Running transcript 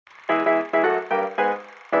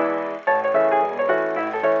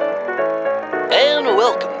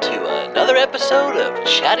episode of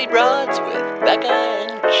Chatty Broads with Becca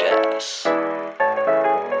and Jess.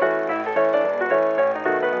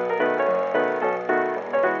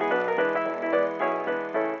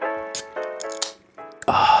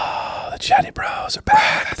 The Chatty Bros are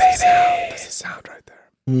back, baby. That's the sound right there.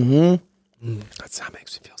 Mm-hmm. That sound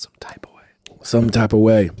makes me feel some type of way. Some type of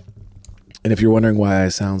way. And if you're wondering why I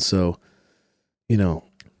sound so,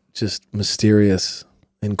 just mysterious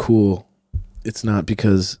and cool, it's not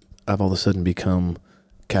because I've all of a sudden become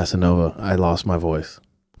Casanova. I lost my voice.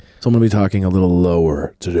 So I'm going to be talking a little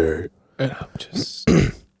lower today. And I'm just doing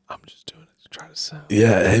it to try to sound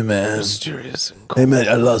Yeah, hey man. mysterious and cool. Hey man,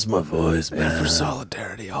 I lost my voice, And man. for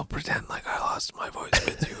solidarity, I'll pretend like I lost my voice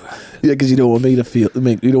with you. Yeah, because you don't want me to you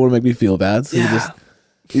don't want to make me feel bad. So Yeah.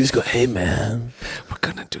 you just go, hey man. We're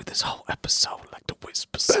gonna do this whole episode like the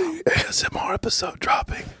Whisper Sound. ASMR episode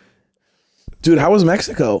dropping. Dude, how was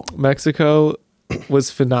Mexico? Mexico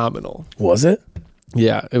was phenomenal. Was it?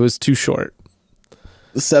 Yeah, it was too short.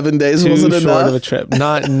 7 days Too wasn't short enough? of a trip.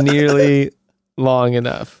 Not nearly long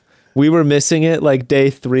enough. We were missing it like day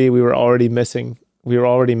 3. We were already missing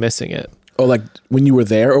it. Oh, like when you were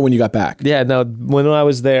there or when you got back? Yeah, no, when I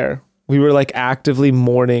was there, we were like actively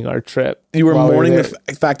mourning our trip. You were while we mourning there.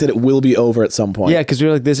 the fact that it will be over at some point. Yeah, because we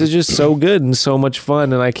were like, this is just so good and so much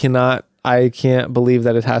fun, and I can't believe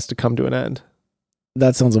that it has to come to an end.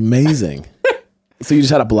 That sounds amazing. So you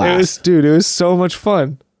just had a blast. It was so much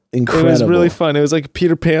fun. Incredible. It was really fun. It was like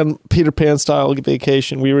Peter Pan style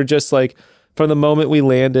vacation. We were just like, from the moment we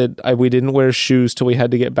landed, we didn't wear shoes till we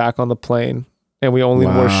had to get back on the plane, and we only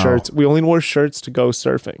wore Wow. shirts. We only wore shirts to go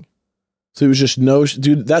surfing. So it was just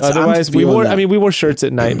dude, that's Otherwise, I'm feeling that. we wore shirts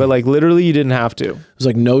at night, but like literally, you didn't have to. It was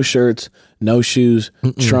like no shirts, no shoes,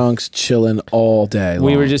 trunks, chilling all day long.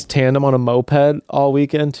 We were just tandem on a moped all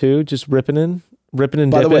weekend too, just ripping and By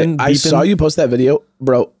dipping. the way, I beeping. saw you post that video,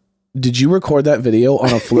 bro. Did you record that video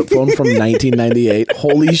on a flip phone from 1998?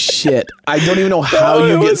 Holy shit. I don't even know how No,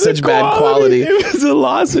 you it get wasn't such bad quality. It was a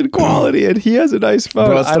loss in quality, and he has a nice phone.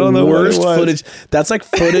 Bro, it's I don't the know worst what it was. footage. That's like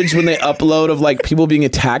footage when they upload of like people being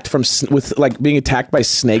attacked being attacked by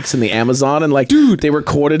snakes in the Amazon, and like, dude, they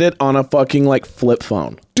recorded it on a fucking like flip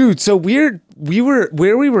phone. Dude, so weird. We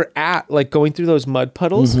were at, like going through those mud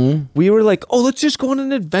puddles. We were like, oh, let's just go on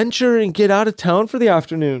an adventure and get out of town for the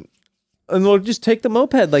afternoon. And we'll just take the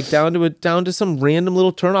moped like down to some random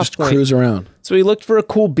little turnoff Just point. cruise around. So we looked for a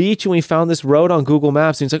cool beach and we found this road on Google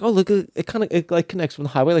Maps. And he's like, oh, look, it like connects from the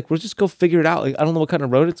highway. Like, we'll just go figure it out. Like, I don't know what kind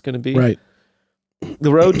of road it's going to be. Right.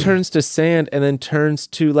 The road turns to sand and then turns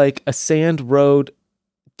to like a sand road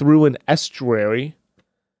through an estuary.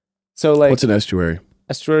 So like, What's an estuary?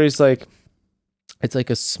 estuary is like, it's like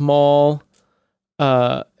a small,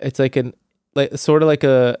 it's like there's like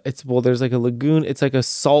a lagoon. It's like a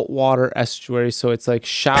saltwater estuary. So it's like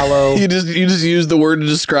shallow. You just use the word to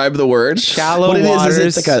describe the word. Shallow What it waters.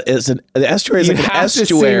 is the estuary is You like an have to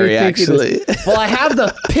see me estuary thinking actually. this. Well, I have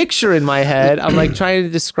the picture in my head. I'm like trying to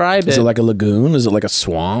describe Is it. it like a lagoon? Is it like a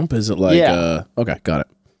swamp? Is it like Yeah. Okay, got it.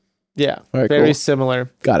 Yeah, All right, very cool.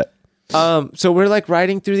 similar. Got it. So we're like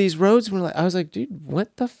riding through these roads. And I was like, dude,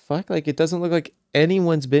 what the fuck? Like, it doesn't look like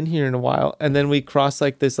anyone's been here in a while. And then we cross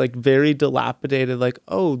like this, like very dilapidated, like,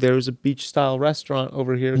 oh, there's a beach style restaurant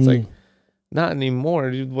over here. It's like, not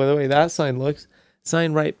anymore, dude. By the way that sign looks,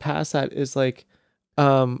 sign right past that is like,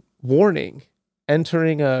 warning,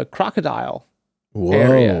 entering a crocodile Whoa.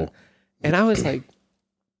 area. And I was like,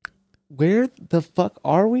 where the fuck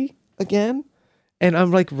are we again? And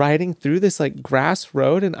I'm like riding through this like grass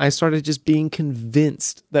road, and I started just being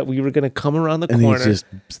convinced that we were going to come around the And corner. he's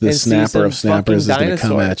just the and see snapper some of snappers is fucking going to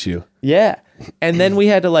come dinosaur. at you. Yeah. And then we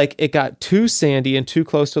had to like, it got too sandy and too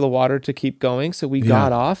close to the water to keep going. So we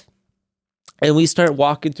got off and we start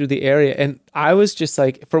walking through the area. And I was just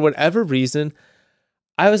like, for whatever reason,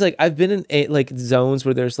 I was like, I've been in like zones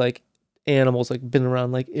where there's like animals, like been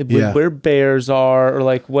around like where bears are or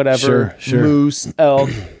like whatever, Sure. moose,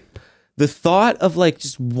 elk. The thought of like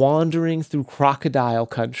just wandering through crocodile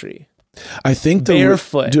country. I think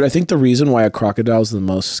Barefoot. dude, I think the reason why a crocodile is the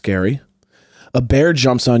most scary, a bear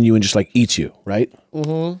jumps on you and just like eats you, right?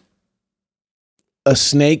 Mm-hmm. A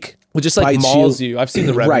snake Well, just like bites mauls you. I've seen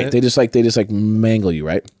the Revenant. right. They just like mangle you,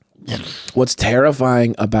 right? What's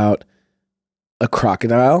terrifying about a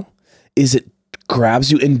crocodile is it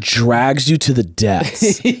grabs you and drags you to the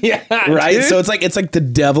depths. Yeah, Right, dude. so it's like the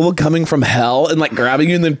devil coming from hell and like grabbing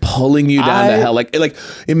you and then pulling you down to hell. Like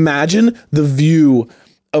imagine the view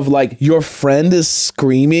of like your friend is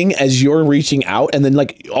screaming as you're reaching out, and then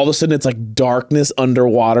like all of a sudden it's like darkness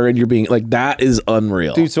underwater, and you're being like, that is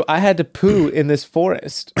unreal, Dude, so I had to poo in this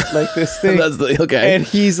forest, like this thing. That's okay. And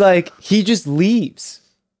he's like, he just leaves.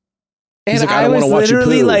 And He's like, I don't was wanna watch you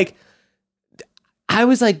literally poo. like, I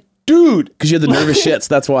was like, dude. Because you had the nervous shits.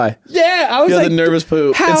 That's why. Yeah, I was You had like, the nervous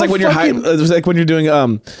poo. how It's like when you're fucking- it's like when you're doing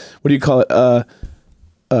what do you call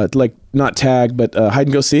it? Like not tag, but hide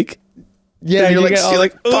and go seek. yeah, And you're like, get all- you're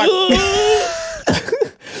like, fuck.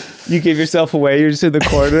 you give yourself away. You're just in the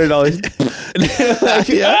corner and all these,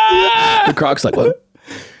 yeah. The Croc's like, what?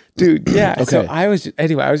 dude. Yeah. So Okay. I was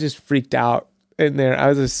just freaked out in there. I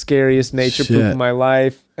was the scariest nature poop Shit. of my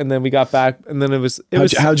life. And then we got back, and then it was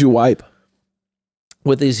How'd you wipe?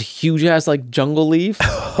 with this huge ass like jungle leaf.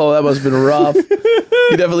 Oh, that must have been rough.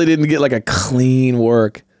 You definitely didn't get like a clean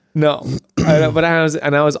work. No, but I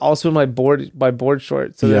was also in my board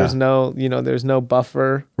shorts, so Yeah. there's no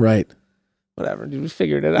buffer. Right. Whatever, dude, we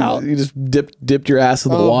figured it out. You just dipped your ass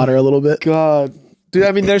in the Oh water a little bit. God, dude,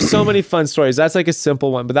 I mean, there's so many fun stories. That's like a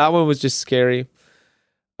simple one, but that one was just scary.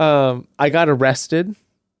 I got arrested.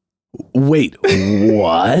 Wait,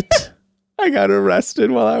 what? I got arrested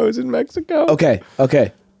while I was in Mexico. Okay.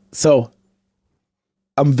 So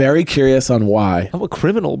I'm very curious on why. I'm a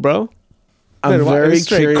criminal, bro. I'm Man, very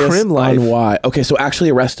straight curious crim life. on why. Okay, so actually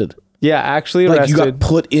arrested. Yeah, actually Like arrested. you got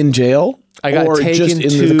put in jail? I got or taken just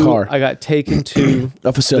into to the car? I got taken to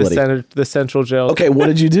A facility. the central jail. Okay, what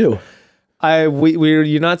did you do?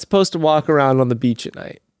 You're not supposed to walk around on the beach at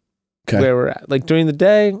night. Okay. Where we're at. Like during the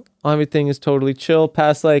day, everything is totally chill.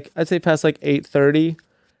 Past 8:30,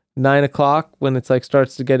 9 o'clock, when it's like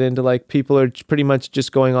starts to get into like people are pretty much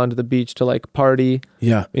just going onto the beach to like party.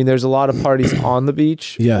 Yeah. I mean, there's a lot of parties on the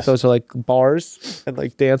beach. Yes. Those are like bars and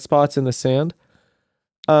like dance spots in the sand.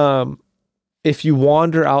 If you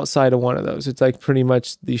wander outside of one of those, it's like pretty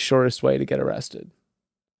much the shortest way to get arrested.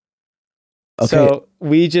 Okay. So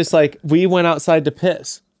we went outside to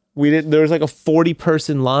piss. There was like a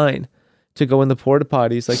 40-person line to go in the porta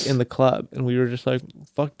potties, like in the club. And we were just like,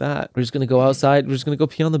 fuck that. We're just going to go outside. We're just going to go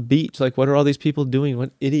pee on the beach. Like, what are all these people doing?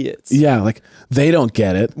 What idiots. Yeah, like they don't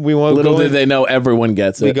get it. We won't Little go did in- they know everyone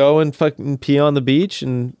gets We it. go and fucking pee on the beach.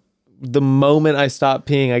 And the moment I stop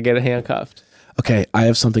peeing, I get handcuffed. Okay, I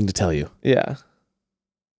have something to tell you. Yeah.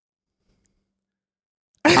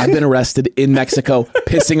 I've been arrested in Mexico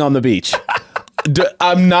pissing on the beach.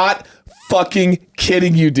 I'm not fucking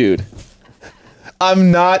kidding you, dude.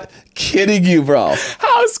 I'm not kidding you, bro.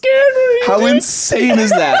 How scared were you? How insane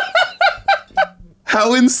is that?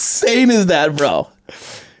 How insane is that, bro?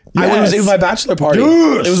 It was my bachelor party.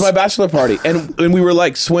 Yes. It was my bachelor party. And we were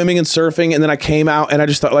like swimming and surfing, and then I came out and I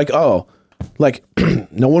just thought like, oh, like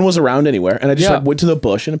no one was around anywhere. And I just Yeah. like went to the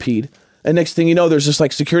bush and peed. And next thing you know, there's just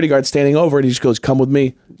like security guard standing over and he just goes, come with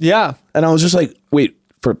me. Yeah. And I was just like, wait,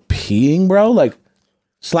 for peeing, bro? Like,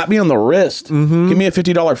 slap me on the wrist. Give me a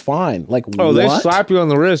 $50 fine. Like, Oh, what? they slap you on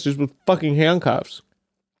the wrist just with fucking handcuffs.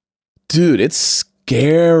 Dude, it's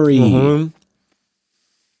scary. Mm-hmm.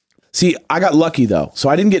 See, I got lucky though. So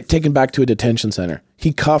I didn't get taken back to a detention center.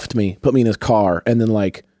 He cuffed me, put me in his car, and then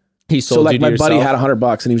like, He so sold like you to my buddy yourself. had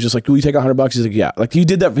 $100 and he was just like, will you take $100? He's like, yeah. Like he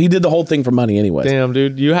did that. He did the whole thing for money anyways. Damn,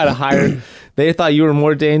 dude, you had a higher. They thought you were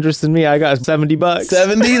more dangerous than me. I got $70.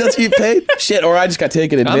 70? That's what you paid? Shit. Or I just got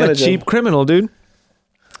taken I'm a advantage cheap of. criminal, dude.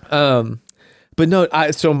 But no,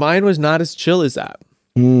 so mine was not as chill as that.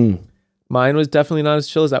 Mine was definitely not as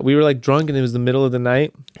chill as that. We were like drunk and it was the middle of the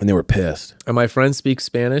night. And they were pissed. And my friend speaks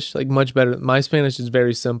Spanish, like much better. My Spanish is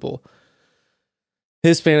very simple.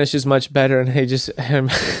 His Spanish is much better. And he just,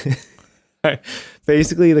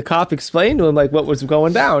 basically the cop explained to him like what was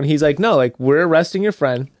going down. He's like, no, like we're arresting your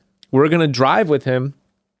friend. We're going to drive with him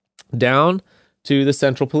down to the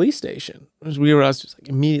central police station. I was just like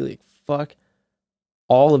immediately, fuck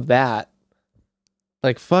all of that.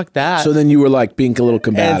 Like, fuck that. So then you were like being a little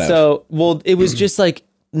combative. And so, well, it was just like,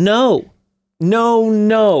 no.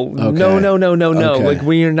 Okay. Okay. Like,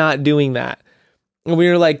 we are not doing that. And we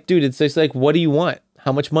were like, dude, it's just like, what do you want?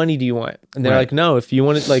 How much money do you want? And they're Right. like, no, if you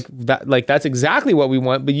want it like that, like that's exactly what we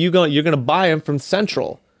want. But you're going to buy them from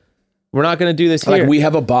Central. We're not going to do this here. like we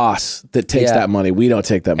have a boss that takes Yeah. that money. We don't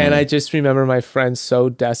take that money. And I just remember my friend so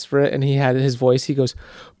desperate, and he had his voice. He goes,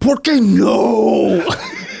 "Por qué no?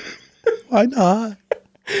 Why not?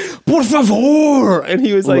 Por favor!" And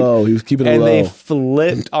he was like, Low. He was keeping it and low. they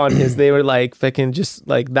flipped on his. They were like, fucking just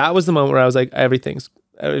like that was the moment where I was like, everything's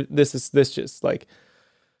this just like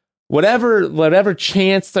whatever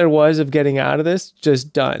chance there was of getting out of this,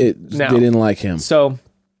 just done. They didn't like him. So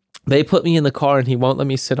they put me in the car and he won't let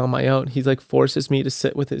me sit on my own. He's like forces me to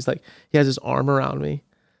sit with his, like, he has his arm around me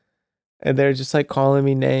and they're just like calling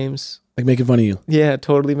me names. Like making fun of you. Yeah,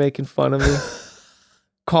 totally making fun of me.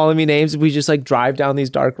 Calling me names. We just like drive down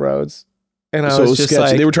these dark roads. And I So it was was just sketchy.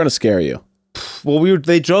 like, They were trying to scare you. Well,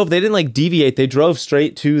 they didn't like deviate. They drove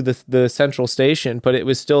straight to the central station, but it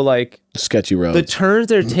was still like Sketchy road. the turns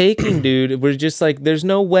they're taking, dude, were just like, there's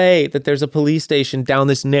no way that there's a police station down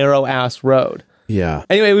this narrow ass road. Yeah.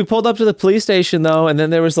 Anyway, we pulled up to the police station though, and then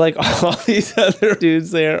there was like all these other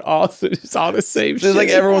dudes there, also just all the same shit. It's like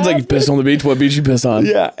everyone's like, you pissed on the beach. What beach you piss on?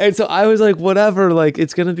 Yeah. And so I was like, whatever, like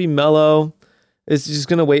it's gonna be mellow. It's just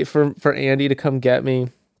gonna wait for Andy to come get me.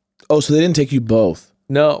 Oh, so they didn't take you both.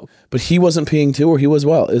 No. But he wasn't peeing too, or he was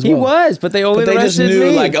well. He was, but they only But they just arrested knew,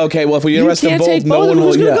 me. like, okay, well, if we You arrest them can't both, take no both of one them. will.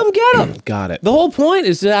 Who's gonna Yeah. come get them? Got it. The whole point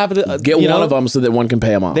is to have the Get one of them so that one can pay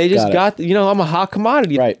them off. They just Got got, I'm a hot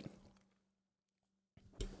commodity. it. Right.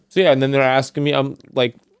 So yeah, and then they're asking me, I'm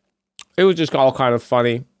like, it was just all kind of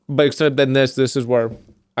funny. But except then this is where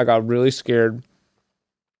I got really scared.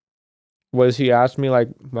 Was he asked me like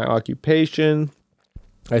my occupation?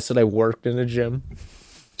 I said I worked in a gym.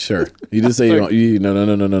 Sure. You just say you don't.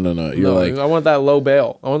 No. You're like, I want that low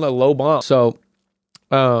bail. I want that low bond. So,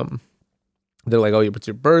 they're like, oh, what's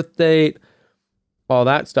your birth date? All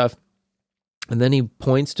that stuff. And then he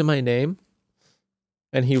points to my name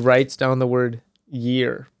and he writes down the word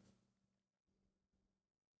year.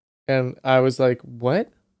 And I was like, what?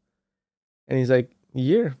 And he's like,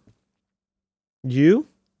 year. You?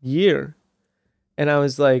 Year. And I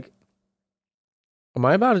was like, am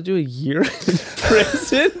I about to do a year in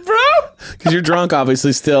prison, bro? because you're drunk,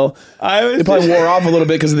 obviously. Still, I was. it probably wore off a little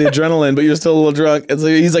bit because of the adrenaline, but you're still a little drunk. And so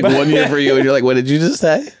he's like 1 year for you, and you're like, what did you just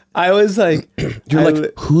say? I was like, You're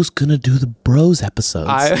like, who's gonna do the Bros episodes?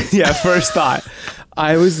 First thought.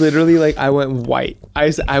 I was literally like, I went white.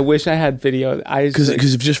 I wish I had video.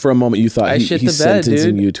 Because just for a moment you thought I he's shit the bed,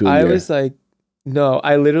 sentencing dude. you to a I year. was like, no.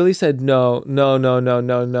 I literally said no.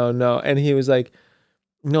 And he was like,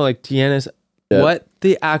 no, like Tiana's. Yeah. What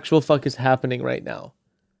the actual fuck is happening right now?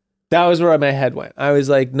 That was where my head went. I was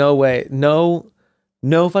like, no way, no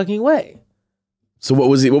fucking way. So what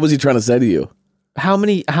was he trying to say to you? How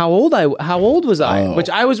old was I? Oh. Which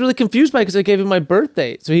I was really confused by because I gave him my birth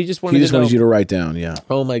date. So he just wanted to know. You to write down, yeah.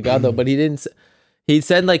 Oh my god, though, but he didn't. He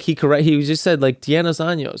said like he just said like Tiana's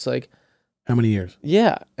años, like How many years?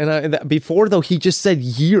 yeah. And before though, he just said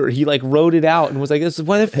year. He like wrote it out and was like, "This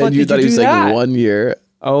why the fuck And you did thought you he do was that?" like 1 year.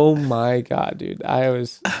 Oh my god, dude!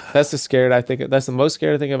 That's the most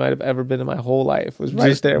scared I think I might have ever been in my whole life. Was right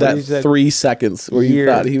Just there when that he said 3 seconds where you year.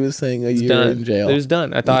 thought he was saying a year done. in jail. It was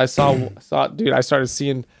done. I thought I saw dude. I started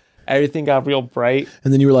seeing everything got real bright.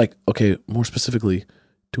 And then you were like, okay, more specifically,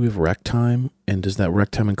 do we have rec time? And does that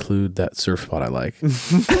rec time include that surf spot I like?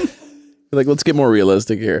 Like, let's get more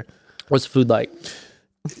realistic here. What's food like?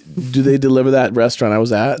 Do they deliver that restaurant I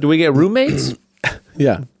was at? Do we get roommates?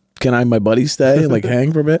 Yeah. Can I have my buddy stay and like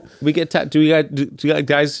hang for a bit? We get do you got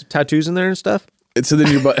guys tattoos in there and stuff? And so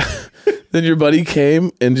then your buddy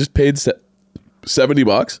came and just paid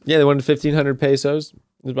 $70. Yeah, they wanted 1,500 pesos.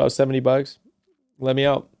 It was about $70. Let me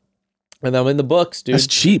out. And I'm in the books, dude. That's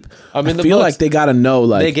cheap. I'm in the I feel books. like they gotta know,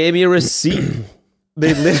 like, They gave me a receipt.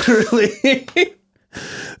 They literally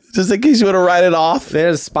just in case you want to write it off. they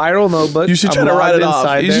had a spiral notebook. You should I'm try to write logged it off.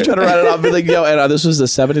 inside You should try there. to write it off. Be like, yo, and this was a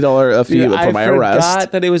 $70 fee Dude, for my I arrest.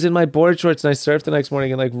 forgot that it was in my board shorts, and I surfed the next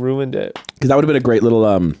morning and like ruined it. Because that would have been a great little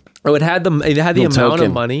Oh, it had the Little amount token.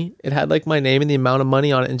 of money. It had like my name and the amount of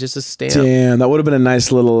money on it, and just a stamp. damn, that would have been a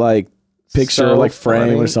nice little like picture, So like frame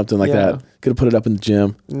funny. or something like Yeah. that. Could have put it up in the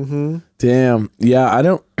gym. Mm-hmm. Damn. Yeah, I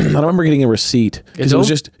don't remember getting a receipt because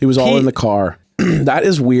it was all in the car. That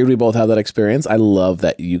is weird. We both have that experience. I love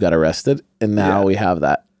that you got arrested and now Yeah. we have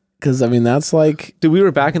that. Because I mean, that's like, Dude, we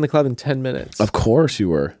were back in the club in 10 minutes. of course you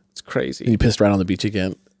were. It's And crazy. you pissed right on the beach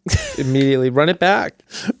again. Immediately run it back.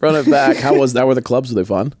 Run it back. How was that? Were the clubs? Were they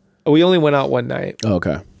fun? We only went out one night. Oh,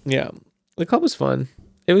 okay. Yeah, the club was fun.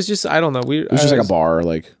 It was just I don't know. It was just like a bar.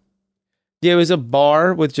 Like, Yeah, it was a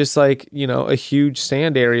bar with just like a huge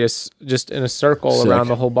sand area, just in a circle Sick. around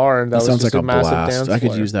the whole bar, and that was sounds just like a massive blast. dance I could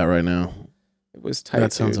floor. use that right now. It was tight.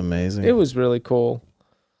 That sounds dude. amazing. It was really cool.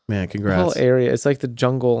 Man, The whole congrats. area. It's like the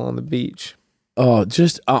jungle on the beach. Oh,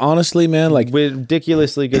 just honestly, man, like,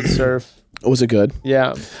 Ridiculously good surf. was it good?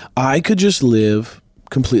 Yeah. I could just live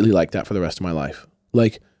completely like that for the rest of my life.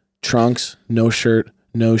 Like trunks, no shirt,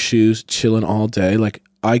 no shoes, chilling all day. Like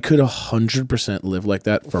I could 100% live like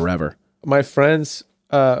that forever. My friends,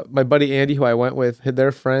 my buddy Andy, who I went with,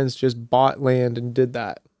 their friends just bought land and did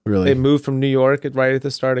that. Really. They moved from New York right at the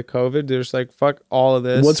start of COVID. They're just like, fuck all of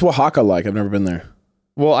this. What's Oaxaca like? I've never been there.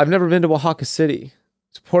 Well, I've never been to Oaxaca City.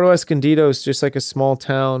 Puerto Escondido is just like a small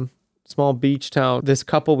town, small beach town. This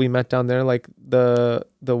couple we met down there, like the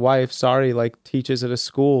wife, like teaches at a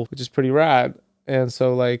school, which is pretty rad. And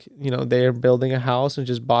so like, they're building a house and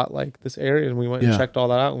just bought like this area, and we went and checked all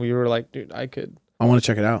that out, and we were like, dude, I want to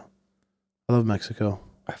check it out. I love Mexico.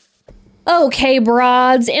 Okay,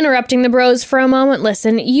 broads, interrupting the bros for a moment.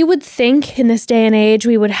 Listen, you would think in this day and age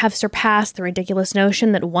we would have surpassed the ridiculous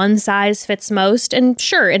notion that one size fits most. And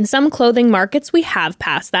sure, in some clothing markets, we have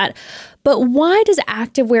passed that. But why does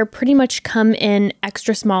activewear pretty much come in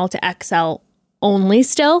extra small to XL only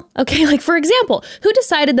still? Okay, like for example, who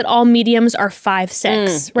decided that all mediums are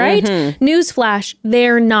 5'6", right? Newsflash,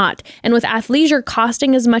 they're not. And with athleisure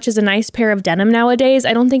costing as much as a nice pair of denim nowadays,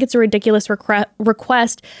 I don't think it's a ridiculous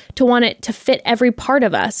request to want it to fit every part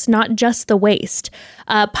of us, not just the waist.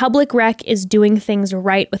 Public Rec is doing things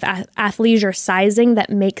right with athleisure sizing that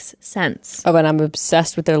makes sense. Oh, and I'm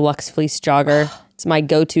obsessed with their Luxe Fleece jogger. It's my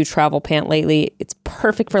go-to travel pant lately. It's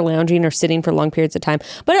perfect for lounging or sitting for long periods of time.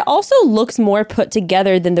 But it also looks more put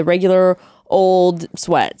together than the regular old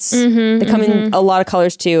sweats. They come in a lot of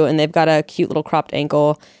colors too, and they've got a cute little cropped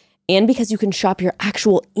ankle. And because you can shop your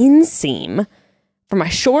actual inseam, for my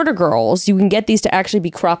shorter girls, you can get these to actually be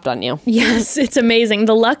cropped on you. Yes, it's amazing.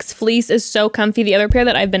 The Luxe Fleece is so comfy. The other pair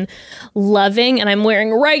that I've been loving and I'm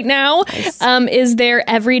wearing right now is their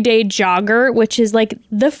Everyday Jogger, which is like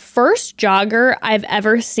the first jogger I've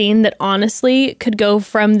ever seen that honestly could go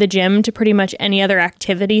from the gym to pretty much any other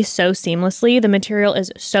activity so seamlessly. The material is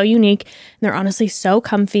so unique and they're honestly so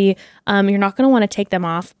comfy. You're not going to want to take them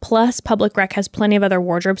off. Plus, Public Rec has plenty of other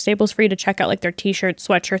wardrobe staples for you to check out, like their t-shirts,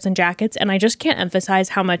 sweatshirts, and jackets. And I just can't emphasize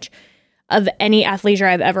how much of any athleisure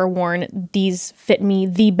I've ever worn, these fit me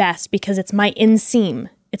the best because it's my inseam.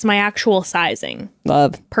 It's my actual sizing.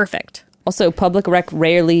 Love. Perfect. Also, Public Rec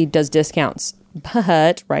rarely does discounts,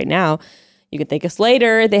 but right now, you can thank us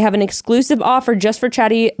later. They have an exclusive offer just for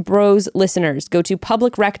Chatty Bros listeners. Go to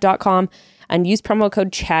publicrec.com and use promo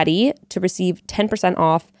code Chatty to receive 10%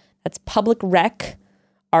 off. That's publicrec,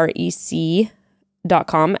 REC.com,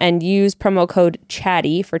 and use promo code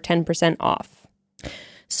Chatty for 10% off.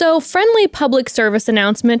 So, friendly public service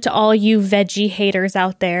announcement to all you veggie haters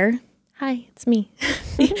out there. Hi, it's me.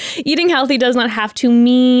 Eating healthy does not have to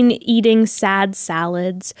mean eating sad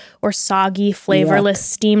salads or soggy, flavorless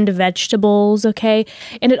steamed vegetables, okay?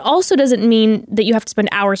 And it also doesn't mean that you have to spend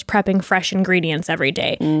hours prepping fresh ingredients every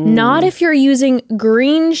day. Not if you're using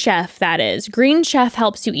Green Chef, that is. Green Chef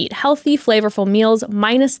helps you eat healthy, flavorful meals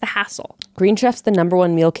minus the hassle. Green Chef's the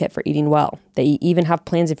 #1 meal kit for eating well. They even have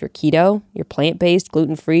plans if you're keto, you're plant-based,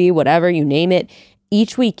 gluten-free, whatever, you name it.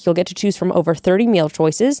 Each week, you'll get to choose from over 30 meal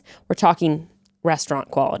choices. We're talking restaurant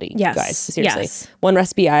quality, yes, guys. Seriously. Yes. One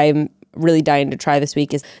recipe I'm really dying to try this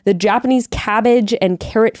week is the Japanese cabbage and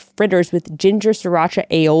carrot fritters with ginger sriracha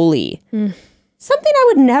aioli. Something I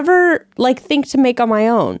would never think to make on my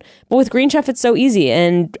own. But with Green Chef, it's so easy.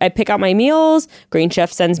 And I pick out my meals. Green Chef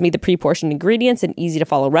sends me the pre-portioned ingredients and easy to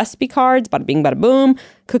follow recipe cards. Bada bing, bada boom.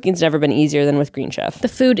 Cooking's never been easier than with Green Chef. The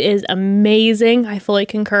food is amazing. I fully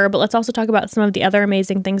concur. But let's also talk about some of the other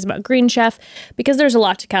amazing things about Green Chef, because there's a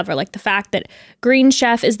lot to cover, like the fact that Green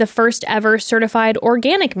Chef is the first ever certified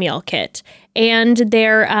organic meal kit. And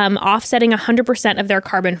they're offsetting 100% of their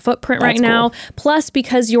carbon footprint right now. Cool. Plus,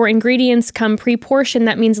 because your ingredients come pre-portioned,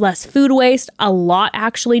 that means less food waste. A lot,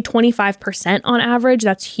 actually, 25% on average.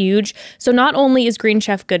 That's huge. So not only is Green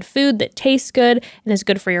Chef good food that tastes good and is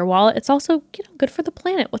good for your wallet, it's also good for the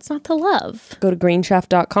planet. What's not to love? Go to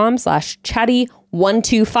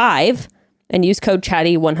greenchef.com/chatty125 and use code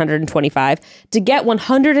Chatty125 to get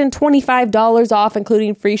 $125 off,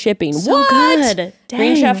 including free shipping. So what? Good. Dang.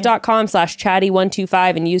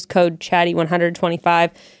 Greenchef.com/Chatty125 and use code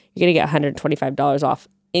Chatty125. You're going to get $125 off,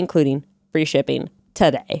 including free shipping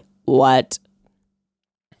today. What?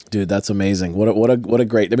 Dude, that's amazing. What a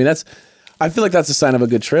great. I mean, I feel like that's a sign of a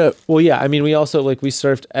good trip. Well, yeah. I mean, we also we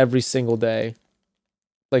surfed every single day,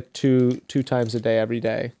 two times a day every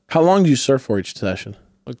day. How long do you surf for each session?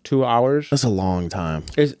 2 hours. That's a long time.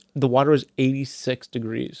 The water is 86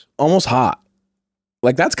 degrees. Almost hot.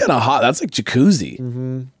 That's kind of hot. That's like jacuzzi.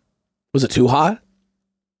 Mm-hmm. Was it too hot?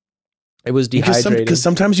 It was dehydrating. Because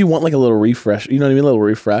sometimes you want a little refresh. You know what I mean? A little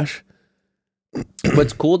refresh.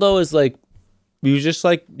 What's cool though is you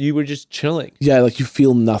were just chilling. Yeah, you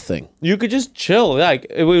feel nothing. You could just chill.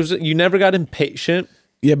 You never got impatient.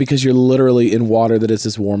 Yeah, because you're literally in water that is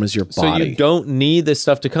as warm as your body. So you don't need this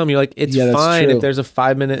stuff to come. You're like, it's fine if there's a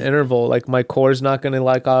 5-minute interval. My core's not going to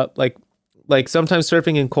up. Sometimes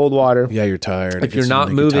surfing in cold water. Yeah, you're tired. If you're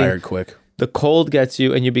not moving, you're tired quick. The cold gets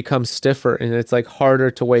you and you become stiffer and it's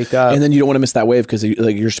harder to wake up. And then you don't want to miss that wave because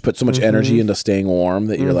you're just put so much energy into staying warm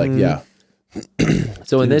that you're yeah.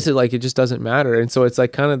 So in this, it just doesn't matter. And so it's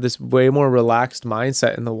kind of this way more relaxed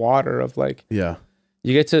mindset in the water of yeah.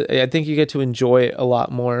 I think you get to enjoy it a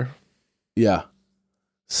lot more. Yeah.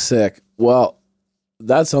 Sick. Well,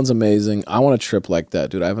 that sounds amazing. I want a trip like that,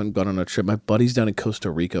 dude. I haven't gone on a trip. My buddy's down in Costa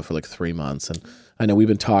Rica for like 3 months, and I know we've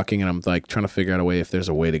been talking, and I'm like trying to figure out a way if there's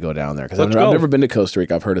a way to go down there because I've never been to Costa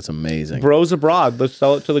Rica. I've heard it's amazing. Bros abroad. Let's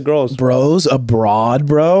sell it to the girls. Bros abroad,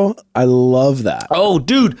 bro. I love that. Oh,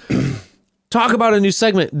 dude. Talk about a new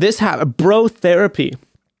segment. This bro therapy.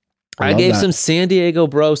 I gave some San Diego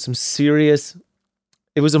bros some serious.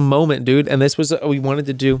 It was a moment, dude, and this was we wanted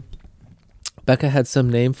to do. Becca had some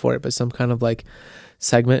name for it, but some kind of like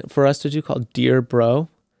segment for us to do called Dear Bro.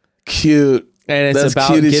 Cute. And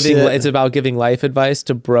it's about giving life advice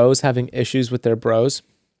to bros having issues with their bros.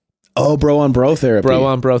 Oh, bro on bro therapy. Bro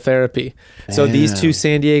on bro therapy. So these two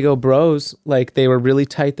San Diego bros, like they were really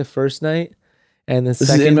tight the first night. And the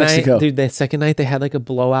second night, dude, the second night they had like a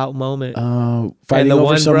blowout moment. Fighting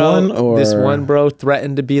over someone? Or this one bro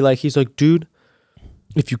threatened to be like, he's like, dude,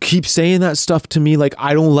 if you keep saying that stuff to me, like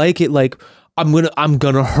I don't like it, like I'm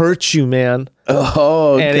gonna hurt you, man.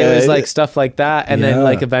 Oh, okay. And it was like stuff like that. And then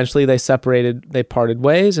like eventually they parted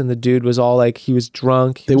ways, and the dude was all like, he was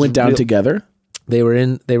drunk. They went down together? They were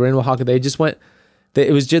in Oaxaca. They just went,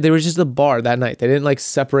 they were just at the bar that night. They didn't like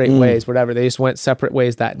separate ways, whatever. They just went separate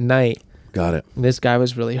ways that night. Got it. And this guy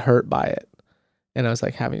was really hurt by it. And I was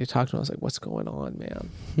like having to talk to him. I was like, what's going on,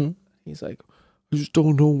 man? He's like, I just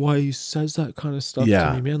don't know why he says that kind of stuff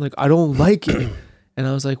to me, man. Like, I don't like it. And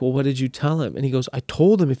I was like, well, what did you tell him? And he goes, I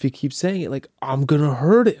told him if he keeps saying it, like, I'm going to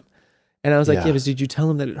hurt him. And I was like, yeah, but did you tell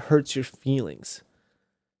him that it hurts your feelings?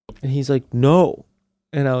 And he's like, no.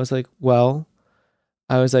 And I was like, well,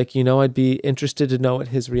 I'd be interested to know what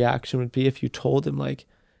his reaction would be if you told him, like,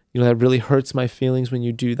 that really hurts my feelings when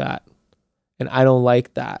you do that. And I don't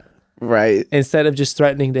like that. Right. Instead of just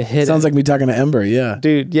threatening to hit Sounds like me talking to Ember, yeah.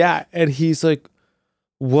 Dude, yeah. And he's like,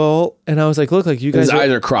 well, and I was like, look, like you guys. His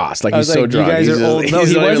eyes are crossed. Like he's so drunk. You guys are old. No,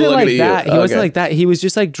 he wasn't like that. He wasn't like that. He was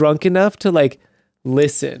just like drunk enough to like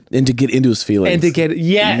listen. And to get into his feelings. And to get,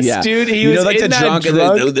 yes, dude. He was like in the drunk.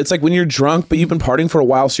 It's like when you're drunk, but you've been partying for a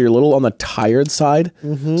while, so you're a little on the tired side.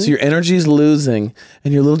 So your energy is losing,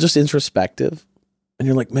 and you're a little just introspective. And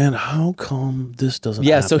you're like, man, how come this doesn't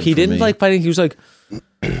happen so he didn't like fighting. He was like...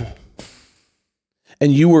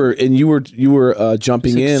 And you were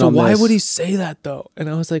jumping in so on why this. would he say that though? And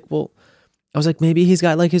I was like, well, maybe he's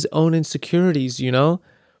got like his own insecurities, And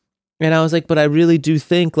I was like, but I really do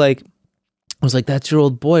think like, I was like, that's your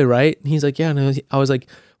old boy, right? And he's like, yeah. And I was like,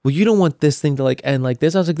 well, you don't want this thing to like end like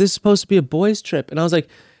this. I was like, this is supposed to be a boys' trip. And I was like,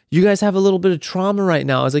 you guys have a little bit of trauma right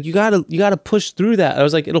now. I was like, you gotta push through that. I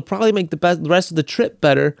was like, it'll probably make the rest of the trip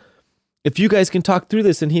better if you guys can talk through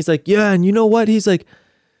this. And he's like, yeah. And you know what? He's like,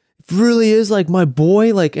 it really is like my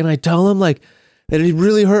boy. Like, and I tell him like that it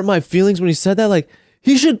really hurt my feelings when he said that. Like,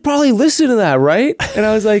 he should probably listen to that, right? And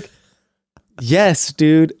I was like, yes,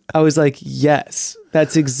 dude. I was like, yes,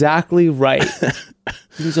 that's exactly right.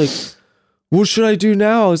 He was like, what should I do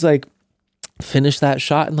now? I was like, finish that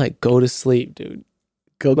shot and like go to sleep, dude.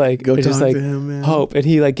 Go talk to him, man. Hope. And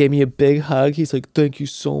he like gave me a big hug. He's like, thank you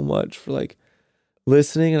so much for like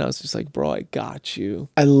listening. And I was just like, bro, I got you.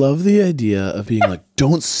 I love the idea of being like,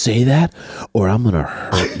 don't say that or I'm gonna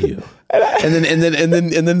hurt you.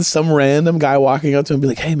 and then some random guy walking up to him and be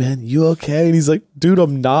like, hey man, you okay? And he's like, dude,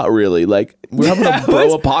 I'm not really. Like, we're having a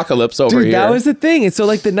bro apocalypse over here. That was the thing. And so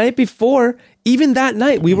like the night before, even that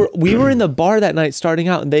night, we were in the bar that night starting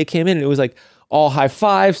out, and they came in and it was like all high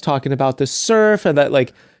fives talking about the surf and that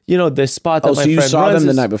like, this spot that my friend runs. So you saw them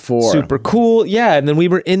the night before. Super cool. Yeah. And then we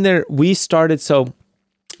were in there. We started. So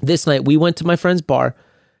this night we went to my friend's bar,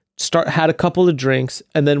 had a couple of drinks,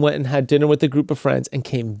 and then went and had dinner with a group of friends and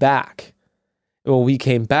came back. And when we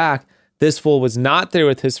came back, this fool was not there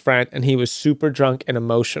with his friend, and he was super drunk and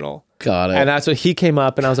emotional. Got it. And that's what he came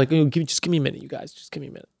up, and I was like, just give me a minute, you guys. Just give me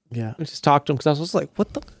a minute. Yeah. I just talked to him because I was just like,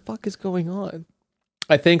 what the fuck is going on?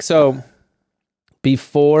 I think so.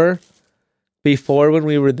 Before when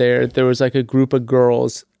we were there was like a group of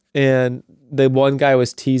girls, and the one guy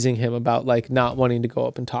was teasing him about like not wanting to go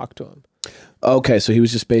up and talk to him. Okay, so he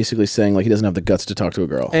was just basically saying like he doesn't have the guts to talk to a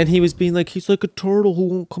girl. And he was being like, he's like a turtle who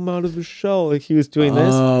won't come out of his shell. Like he was doing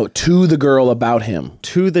this. Oh, to the girl about him.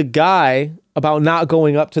 To the guy about not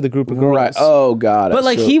going up to the group of girls. Right. Oh, got it. But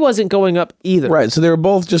like he wasn't going up either. Right. So they were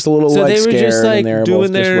both just a little like scared, just like and they were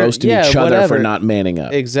doing both just roasting each other for not manning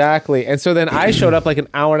up. Exactly. And so then I showed up like an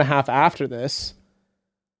hour and a half after this,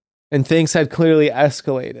 and things had clearly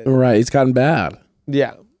escalated. Right. It's gotten bad.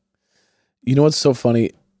 Yeah. You know what's so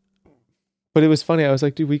funny? But it was funny. I was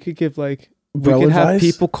like, dude, we could give like, bro we could advice? have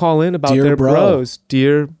people call in about Dear their bro. bros.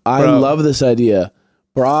 Dear bro. I love this idea.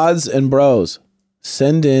 Broads and bros,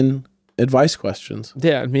 send in advice questions.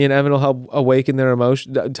 Yeah, me and Evan will help awaken their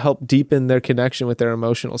emotion, help deepen their connection with their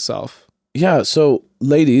emotional self. Yeah. So,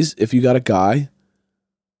 ladies, if you got a guy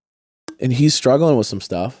and he's struggling with some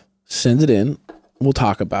stuff, send it in. We'll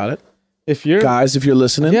talk about it. If you're Guys, if you're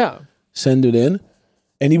listening, yeah, send it in.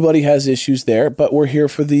 Anybody has issues there, but we're here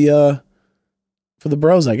for the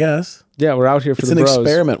bros, I guess. yeah, we're out here for It's the an bros.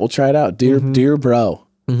 experiment. We'll try it out. Dear bro.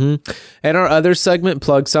 Mm-hmm. And our other segment,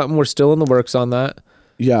 plug something. We're still in the works on that.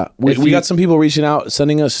 Yeah. If We you- got some people reaching out,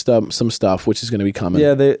 sending us some stuff, which is going to be coming.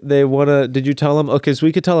 Yeah, they want to. Did you tell them? Okay, so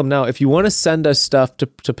we could tell them now. If you want to send us stuff to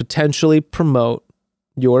potentially promote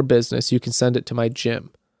your business, you can send it to my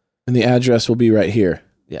gym. And the address will be right here.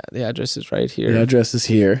 Yeah, the address is right here. The address is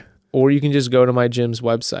here. Or you can just go to my gym's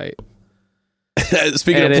website.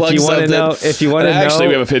 Speaking And of plug if you want to something, know, if you want to actually,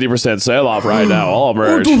 we know, have a 50% sale off right now. All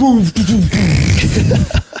merch.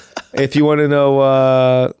 if you want to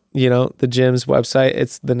know, the gym's website,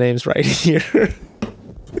 it's the name's right here.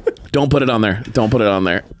 Don't put it on there. Don't put it on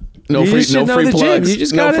there. No You free, should no know free the gym. plugs. You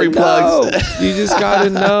just no gotta free know. plugs. You just gotta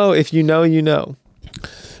know. If you know, you know.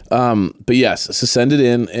 But yes, so send it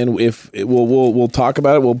in, and if we'll talk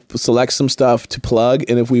about it, we'll select some stuff to plug,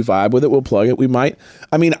 and if we vibe with it, we'll plug it. We might.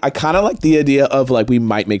 I mean, I kind of like the idea of like we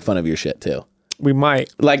might make fun of your shit too. We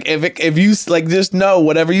might. Like if you like, just know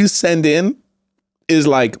whatever you send in is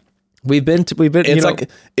like. It's It's like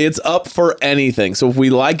it's up for anything. So if we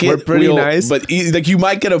like it, We're pretty nice. But like you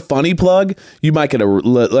might get a funny plug, you might get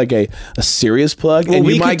a serious plug, Well, and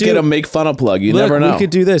we you could might get a make fun of plug. You never know. We could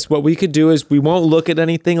do this. What we could do is we won't look at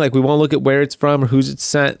anything. Like we won't look at where it's from or who's it's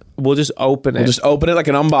sent. We'll just open it. We'll just open it like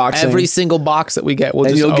an unboxing. Every single box that we get, we'll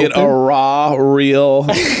and just you'll get a open. raw, real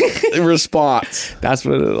response. That's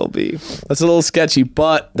what it'll be. That's a little sketchy,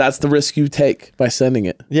 but that's the risk you take by sending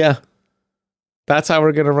it. Yeah. That's how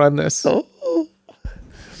we're gonna run this. Okay.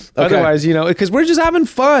 Otherwise, because we're just having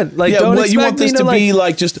fun. Like, Yeah, don't well, expect you want this me to be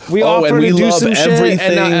like just we and offer we to do love some everything. shit,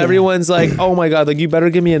 and now everyone's like, "Oh my god!" Like, you better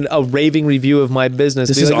give me a raving review of my business.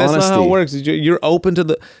 This Be is like, that's not how honesty. it works. You're open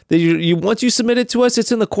to you. Once you submit it to us,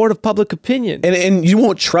 it's in the court of public opinion. and you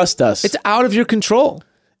won't trust us. It's out of your control.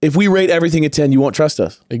 If we rate everything at 10, you won't trust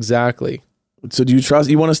us. Exactly. So do you trust?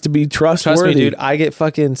 You want us to be trustworthy? Trust me, dude. I get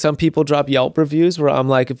fucking. Some people drop Yelp reviews where I'm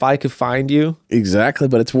like, if I could find you, Exactly,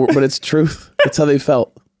 but it's truth. That's how they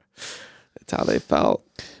felt. that's how they felt.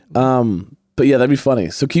 But yeah, that'd be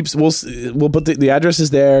funny. So we'll put the address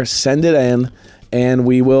is there. Send it in, and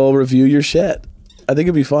we will review your shit. I think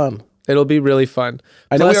it'd be fun. It'll be really fun.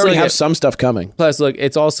 I know we already look, have some stuff coming. Plus, look,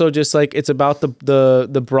 it's also just like it's about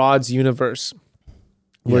the broads universe.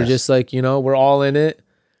 We're Yes. just like we're all in it.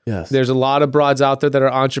 Yes, There's a lot of broads out there that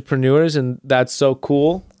are entrepreneurs, and that's so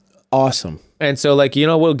cool. awesome. And so, like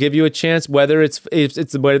we'll give you a chance, whether it's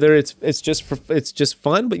just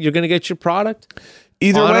fun, but you're gonna get your product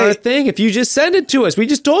Either on way, our thing if you just send it to us. We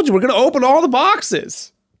just told you we're gonna open all the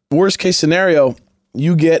boxes. worst case scenario,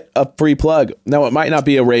 you get a free plug. Now it might not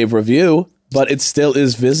be a rave review, but it still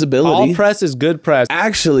is visibility. All press is good press.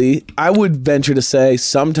 Actually, I would venture to say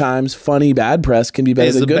sometimes funny bad press can be better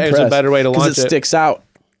Is than a- good is a press. better way to 'cause launch it it. sticks out.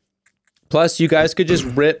 Plus, you guys could just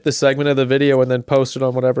rip the segment of the video and then post it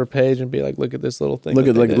on whatever page and be like, "Look at this little thing. Look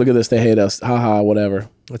that at they look did." at this. They hate us. Haha. Whatever.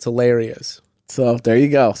 It's hilarious. So there you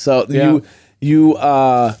go. So Yeah. you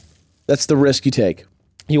that's the risk you take.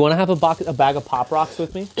 You want to have a bag of Pop Rocks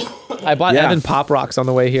with me? I bought Yeah. Evan Pop Rocks on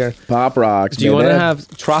the way here. Pop rocks. Do you want to baby. have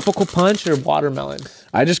tropical punch or watermelon?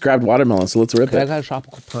 I just grabbed watermelon, so let's rip I it. got a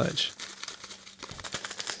tropical punch.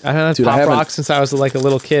 I haven't Dude, I had Pop haven't- Rocks since I was like a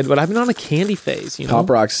little kid, but I've been on a candy phase. Pop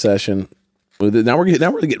rocks session. Now we're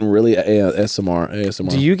getting really ASMR.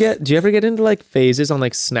 Do you ever get into like phases on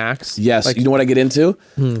like snacks? Yes. Like, You know what I get into?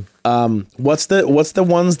 What's the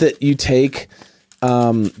ones that you take?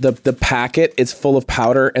 The packet, it's full of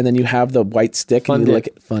powder, and then you have the white stick Fun and you Dip. like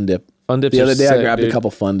it. Fun Dip. Fun Dips The are other day I sick, grabbed a dude.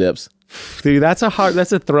 couple Fun Dips. Dude, that's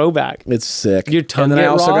a throwback. It's sick. Your tongue and then I get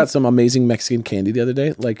also raw? got some amazing Mexican candy the other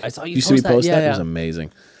day. Like I saw you used to be post that. post Yeah, that. It was yeah.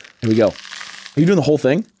 amazing. Here we go. Are you doing the whole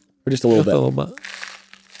thing or just a little Just bit? a little bit.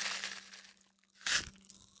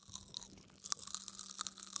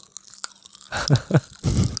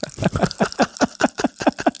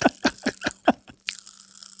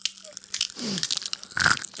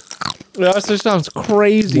 That just sounds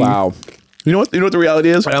crazy. Wow. You know what the reality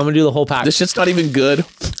is? All right, I'm gonna do the whole pack. This shit's not even good.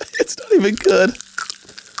 It's not even good.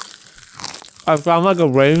 I sound like a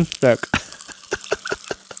rain stick.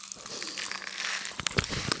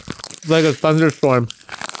 It's like a thunderstorm.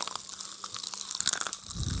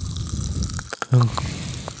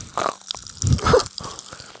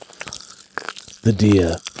 The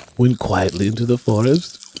deer went quietly into the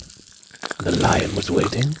forest. The lion was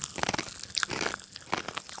waiting.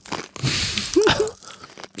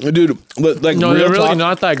 Dude, like No, real they're really talk,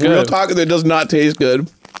 not that Real good. talk, it does not taste good.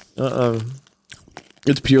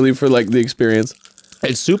 It's purely for like the experience.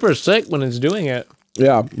 It's super sick when it's doing it.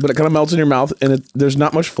 Yeah, but it kind of melts in your mouth, and there's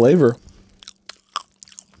not much flavor.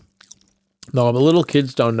 No, but little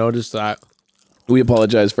kids don't notice that. We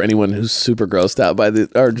apologize for anyone who's super grossed out by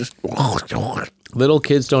or just. Little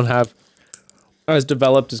kids don't have as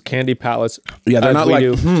developed as candy palates. Yeah, they're as not we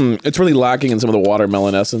like. do. It's really lacking in some of the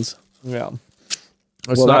watermelon essence. Yeah.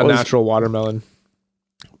 It's Well, not that was- natural watermelon.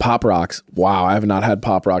 Pop Rocks. Wow, I have not had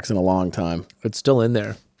Pop Rocks in a long time. It's still in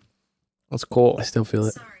there. That's cool. I still feel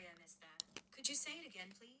it. Sorry I missed that. Could you say it again,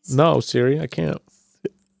 please? No, Siri, I can't.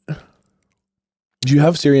 Do you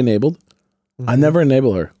have Siri enabled? I Mm-hmm. never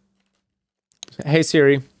enable her. Hey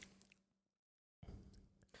Siri.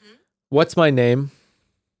 What's my name?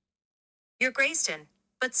 You're Grayston,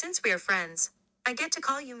 but since we are friends, I get to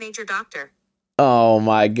call you Major Doctor. Oh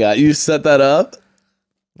my god, you set that up?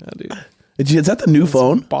 Yeah, dude. Is that the new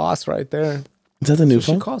phone? Boss right there. Is that the new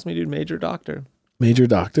She phone? calls me, dude, Major Doctor. Major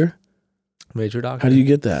Doctor? Major Doctor. How do you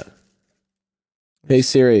get that? Hey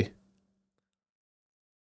Siri.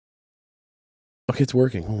 Okay, it's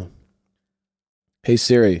working. Hold on. Hey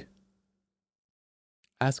Siri.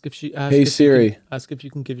 ask if she? Hey, Siri. Ask if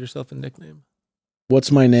you can give yourself a nickname.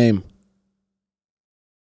 What's my name?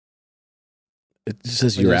 It just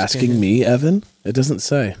says I you're just can't asking hear. me, Evan? It doesn't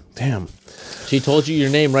say. Damn. She told you your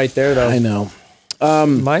name right there, though. I know.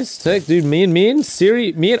 My sick, dude. Me and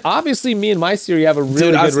Siri, me and my Siri have a really Dude,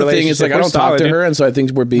 good that's the relationship. thing. It's like I We're don't talk solid, to dude. her, and so I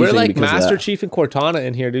think we're beefing We're like because of Master that. Chief and Cortana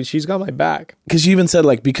in here, dude. She's got my back. Because she even said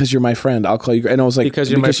like, because you're my friend, I'll call you. And I was like,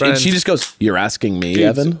 Because you're my friend. And she just goes, you're asking me, Dude,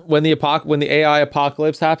 Evan? when the AI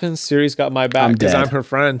apocalypse happens, Siri's got my back I'm because dead. I'm her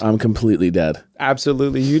friend. I'm completely dead.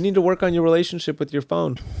 Absolutely. You need to work on your relationship with your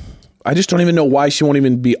phone. I just don't even know why she won't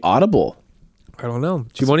even be audible. I don't know.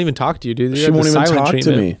 She won't even talk to you, dude. You She have the won't even silent talk to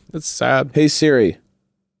treatment. me. That's sad. Hey Siri.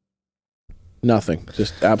 Nothing.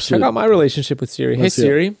 Just Check absolutely. out my relationship with Siri. Let's Hey see it.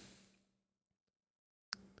 Siri.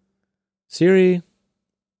 Siri.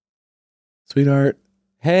 Sweetheart.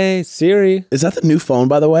 Hey Siri. Is that the new phone,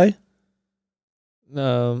 by the way?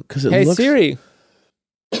 'Cause it Hey looks- Siri.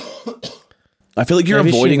 I feel like you're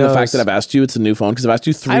Maybe she avoiding the fact knows. that I've asked you it's a new phone because I've asked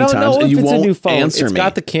you three I don't times know and if you it's won't a new phone. answer It's me.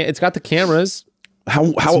 got the cameras. How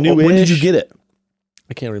newish. when did you get it?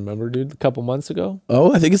 I can't remember, dude. A couple months ago.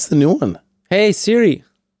 Oh, I think it's the new one. Hey Siri.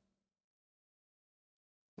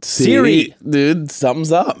 See? Siri. Dude,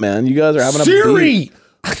 something's up, man. You guys are having a beef.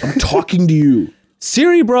 I'm talking to you.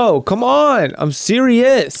 Siri, bro. Come on. I'm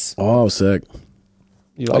serious. Oh, sick.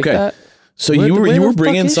 You like Okay. that? So Where you the were fuck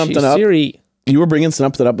bringing is she? something up. Siri. You were bringing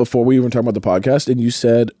something up before we even talking about the podcast, and you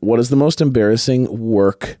said, "What is the most embarrassing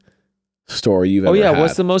work story you've Oh ever yeah. had?"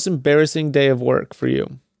 What's the most embarrassing day of work for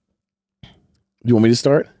you? You want me to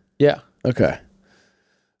start? Yeah. Okay.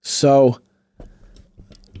 So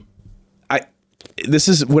this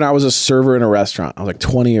is when I was a server in a restaurant. I was like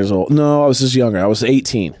 20 years old. No, I was just younger. I was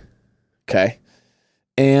 18. Okay.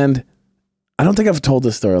 And I don't think I've told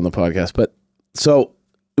this story on the podcast, but so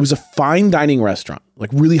it was a fine dining restaurant,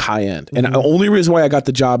 like really high end. And the only reason why I got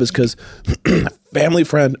the job is because family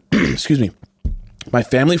friend, excuse me, my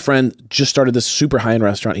family friend just started this super high end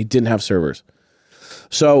restaurant. He didn't have servers.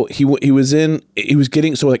 So he was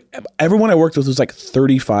getting, so like everyone I worked with was like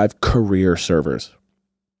 35 career servers,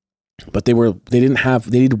 but they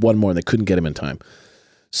needed one more and they couldn't get him in time.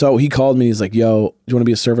 So he called me. He's like, yo, do you want to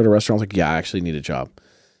be a server at a restaurant? I was like, yeah, I actually need a job.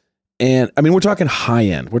 And I mean, we're talking high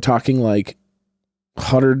end. We're talking like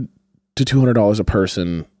 $100 to $200 a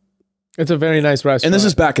person. It's a very nice restaurant. And this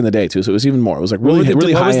is back in the day too. So it was even more. It was like What really,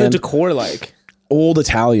 really what high was the end, decor like? old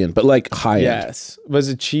Italian, but like high end. Yes. Was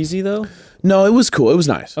it cheesy though? No, it was cool. It was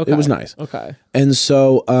nice. Okay. It was nice. Okay. And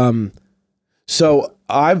so,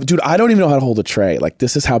 I don't even know how to hold a tray. Like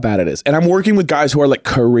this is how bad it is. And I'm working with guys who are like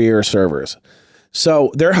career servers.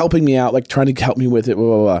 So they're helping me out, like trying to help me with it, blah,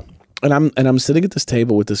 blah, blah. And I'm sitting at this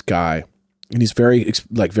table with this guy and he's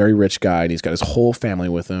very rich guy and he's got his whole family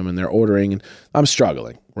with him and they're ordering and I'm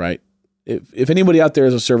struggling, right? If anybody out there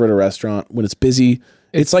is a server at a restaurant, when it's busy,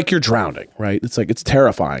 it's like you're drowning, right? It's like, it's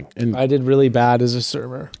terrifying. And I did really bad as a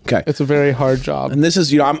server. okay. It's a very hard job. And this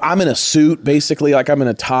is, I'm in a suit, basically, like I'm in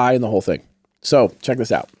a tie and the whole thing. So check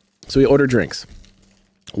this out. So we order drinks,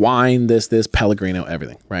 wine, this, Pellegrino,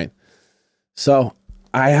 everything, right? So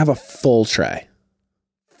I have a full tray,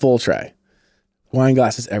 wine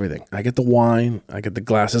glasses, everything. I get the wine, I get the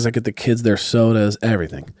glasses, I get the kids their sodas,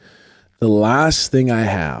 everything. The last thing I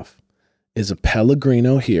have is a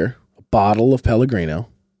Pellegrino here, a bottle of Pellegrino.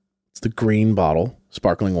 It's the green bottle,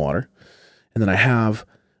 sparkling water. And then I have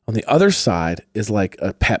on the other side is like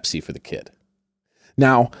a Pepsi for the kid.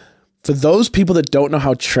 Now, For those people that don't know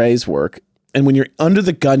how trays work, and when you're under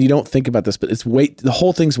the gun, you don't think about this, but it's weight. The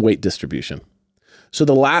whole thing's weight distribution. So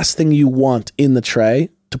the last thing you want in the tray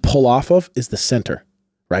to pull off of is the center,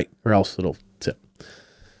 right? Or else it'll tip.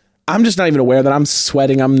 I'm just not even aware that I'm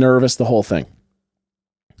sweating. I'm nervous, the whole thing.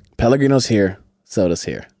 Pellegrino's here. Soda's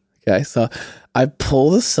here. Okay, so I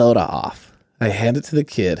pull the soda off. I hand it to the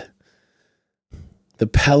kid. The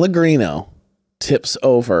Pellegrino tips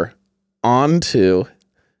over onto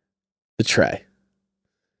the tray.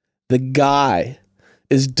 The guy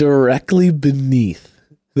is directly beneath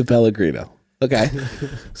the Pellegrino. Okay,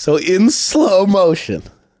 so in slow motion,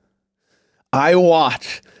 I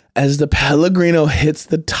watch as the Pellegrino hits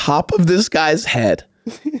the top of this guy's head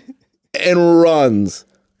and runs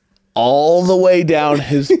all the way down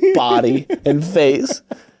his body and face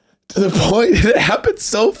to the point that it happened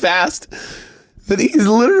so fast that he's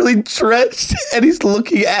literally drenched and he's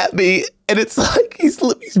looking at me and it's like he's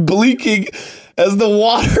blinking as the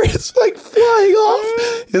water is like flying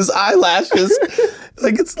off his eyelashes.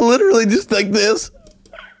 Like it's literally just like this.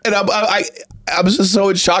 And I'm just so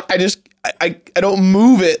in shock. I don't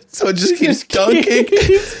move it, so it just keeps dunking.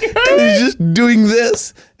 And he's just doing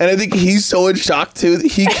this, and I think he's so in shock too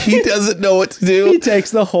that he doesn't know what to do. He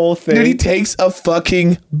takes the whole thing. Dude, he takes a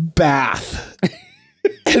fucking bath,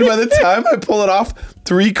 and by the time I pull it off,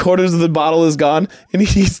 3/4 of the bottle is gone, and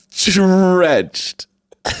he's drenched.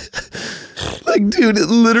 Like, dude,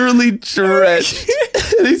 literally drenched.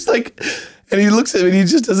 And he's like, and he looks at me, and he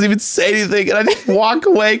just doesn't even say anything, and I just walk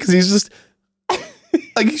away because he's just.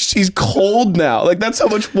 Like, she's cold now. Like, that's how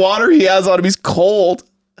much water he has on him. He's cold.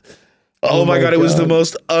 Oh my God. It was the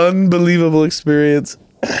most unbelievable experience.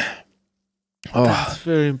 Oh, that's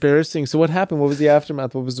very embarrassing. So what happened? What was the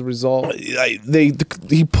aftermath? What was the result?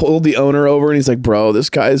 He pulled the owner over and he's like, bro, this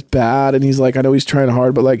guy is bad. And he's like, I know he's trying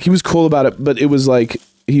hard, but like, he was cool about it. But it was like,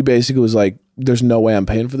 he basically was like, there's no way I'm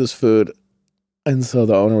paying for this food. And so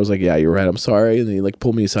the owner was like, yeah, you're right. I'm sorry. And then he like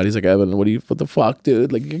pulled me aside. He's like, Evan, what the fuck,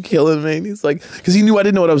 dude? Like, you're killing me. And he's like, because he knew I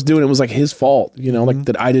didn't know what I was doing. It was like his fault, you know, like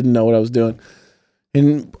that I didn't know what I was doing.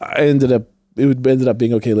 And it ended up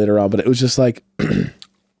being okay later on. But it was just like,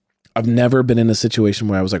 I've never been in a situation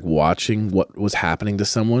where I was like watching what was happening to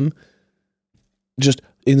someone just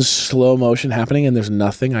in slow motion happening. And there's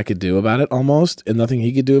nothing I could do about it almost. And nothing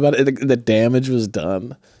he could do about it. The damage was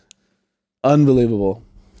done. Unbelievable.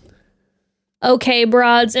 Okay,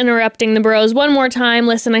 broads, interrupting the bros one more time.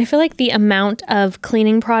 Listen, I feel like the amount of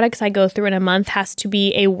cleaning products I go through in a month has to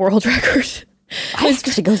be a world record. I have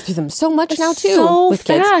to go through them so much now too. So with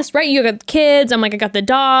fast, kids. right? You got the kids. I'm like, I got the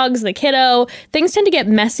dogs, the kiddo. Things tend to get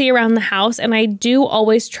messy around the house, and I do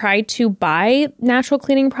always try to buy natural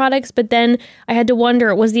cleaning products, but then I had to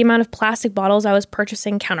wonder, was the amount of plastic bottles I was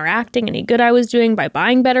purchasing counteracting any good I was doing by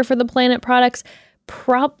buying better for the planet products?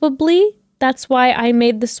 Probably. That's why I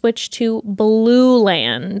made the switch to Blue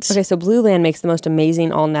Land. Okay, so Blue Land makes the most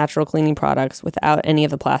amazing all-natural cleaning products without any of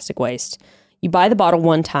the plastic waste. You buy the bottle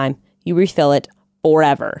one time, you refill it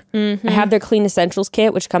forever. Mm-hmm. I have their Clean Essentials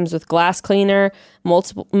kit, which comes with glass cleaner,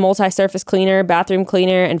 multi-surface cleaner, bathroom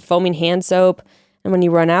cleaner, and foaming hand soap. And when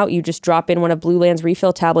you run out, you just drop in one of Blue Land's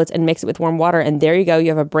refill tablets and mix it with warm water. And there you go. You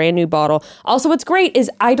have a brand new bottle. Also, what's great is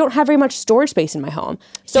I don't have very much storage space in my home.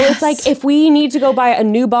 So It's like if we need to go buy a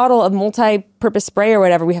new bottle of multi-purpose spray or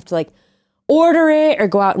whatever, we have to like order it or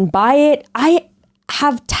go out and buy it. I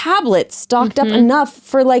have tablets stocked up enough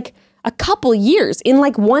for like a couple years in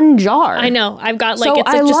like one jar. I know. I've got like, So it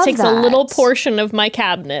I just love takes a that. little portion of my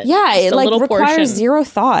cabinet. Yeah, Just it a like little requires portion. zero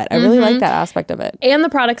thought. I really like that aspect of it. And the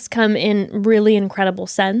products come in really incredible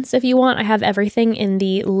scents if you want. I have everything in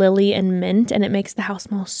the lily and mint, and it makes the house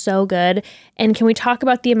smell so good. And can we talk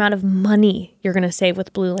about the amount of money you're going to save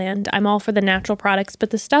with Blue Land? I'm all for the natural products, but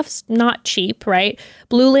the stuff's not cheap, right?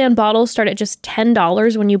 Blue Land bottles start at just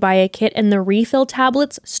 $10 when you buy a kit, and the refill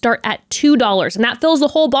tablets start at $2, and that fills the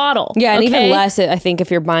whole bottle. Yeah, and even okay? less, I think, if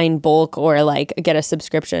you're buying bulk or like get a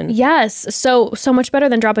subscription. Yes, so much better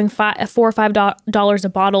than dropping $4 or $5 a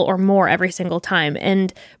bottle or more every single time.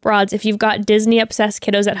 And broads, if you've got Disney obsessed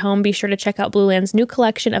kiddos at home, be sure to check out Blue Land's new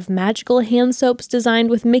collection of magical hand soaps designed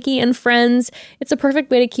with Mickey and friends. It's a perfect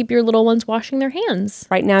way to keep your little ones washing their hands.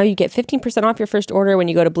 Right now, you get 15% off your first order when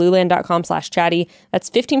you go to blueland.com/chatty. That's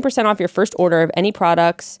 15% off your first order of any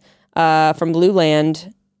products from Blue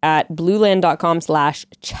Land at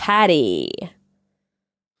blueland.com/chatty.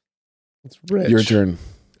 It's rich. Your turn.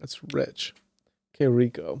 That's rich. Okay,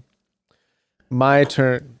 Rico. My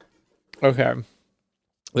turn. Okay.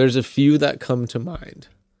 There's a few that come to mind.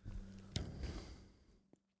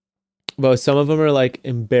 But some of them are like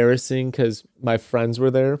embarrassing because my friends were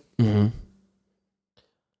there. Mm-hmm.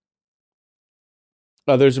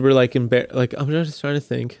 Others were like like I'm just trying to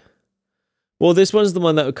think. Well, this one's the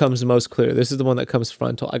one that comes most clear. This is the one that comes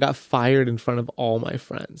frontal. I got fired in front of all my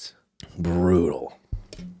friends. Brutal.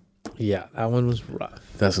 Yeah, that one was rough.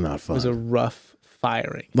 That's not It fun. was a rough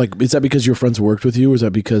firing. Like, is that because your friends worked with you, or is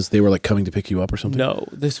that because they were like coming to pick you up or something? No,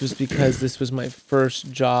 this was because this was my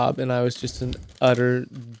first job and I was just an utter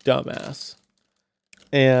dumbass.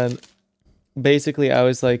 And basically I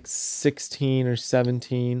was like 16 or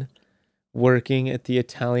 17 working at the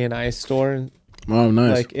Italian ice store Oh,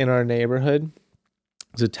 nice. like in our neighborhood.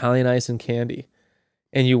 It was Italian ice and candy.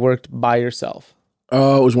 And you worked by yourself.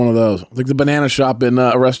 Oh, it was one of those. Like the banana shop in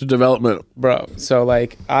Arrested Development. Bro, so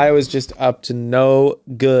like I was just up to no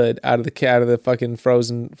good out of the fucking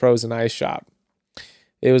frozen ice shop.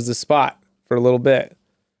 It was the spot for a little bit.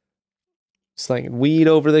 Slinging weed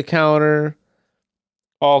over the counter,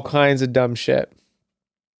 all kinds of dumb shit.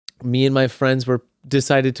 Me and my friends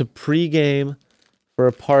decided to pregame for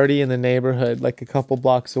a party in the neighborhood, like a couple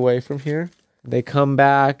blocks away from here. They come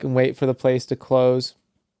back and wait for the place to close.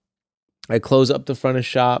 I close up the front of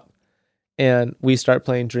shop and we start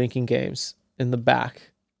playing drinking games in the back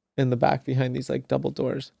behind these like double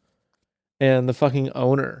doors. And the fucking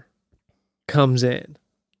owner comes in.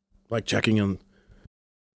 Like checking in.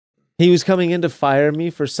 He was coming in to fire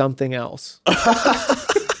me for something else.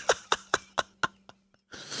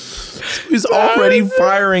 He's already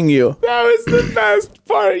firing you. That was the best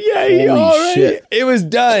part. Yeah, Holy shit. It was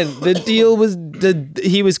done. The deal was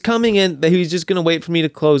he was coming in. He was just gonna wait for me to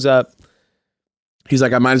close up. He's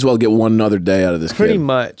like, I might as well get one other day out of this Pretty kid.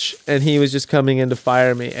 much. And he was just coming in to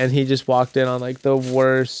fire me. And he just walked in on like the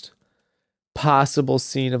worst possible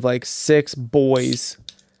scene of like 6 boys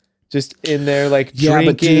just in there like Yeah,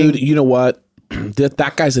 drinking. but dude, you know what?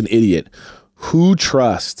 that guy's an idiot. Who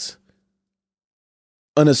trusts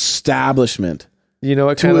an establishment You know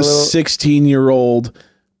what to kind a of little 16-year-old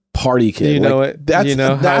party kid? you know Like, it. That's you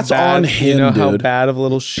know how that's bad, on him, you know how dude. bad of a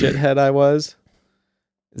little shithead I was?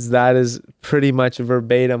 That is pretty much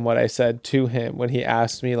verbatim what I said to him when he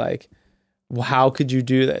asked me like, well, how could you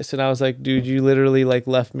do this? And I was like, dude, you literally like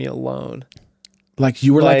left me alone. Like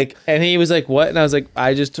you were like, And he was like, what? And I was like,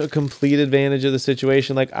 I just took complete advantage of the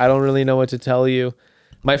situation. Like, I don't really know what to tell you.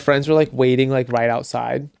 My friends were like waiting like right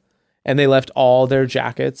outside and they left all their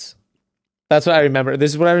jackets. That's what I remember.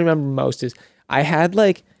 This is what I remember most is I had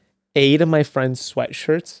like 8 of my friends'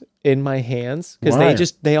 sweatshirts in my hands because Why?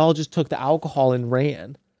 they all just took the alcohol and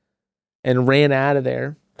ran out of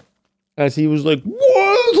there. As he was like,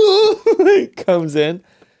 what? Comes in.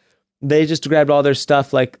 They just grabbed all their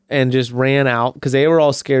stuff like and just ran out because they were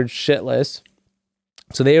all scared shitless.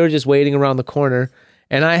 So they were just waiting around the corner.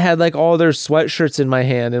 And I had like all their sweatshirts in my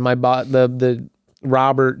hand and the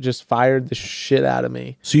Robert just fired the shit out of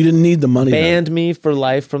me. so you didn't need the money. then? Banned me for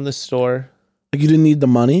life from the store. Like you didn't need the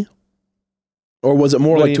money? Or was it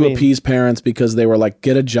more What do like you to mean? appease parents because they were like,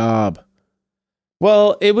 get a job?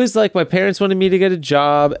 Well, it was like my parents wanted me to get a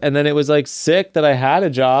job, and then it was like sick that I had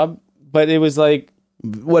a job, but it was like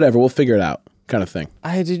Whatever, we'll figure it out kind of thing.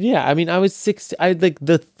 I did, yeah. I mean, I was 16. I like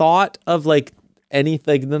the thought of like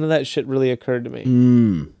anything, none of that shit really occurred to me.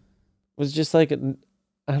 It was just like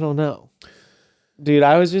I don't know. Dude,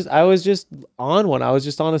 I was just on one. I was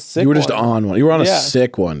just on a sick one. You were just on one. You were on a Yeah.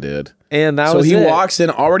 sick one, dude. And that So was he it. walks in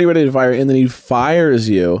already ready to fire, and then he fires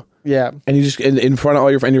you. Yeah. And you just in front of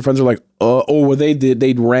all your friends, your friends are like, oh, what they did,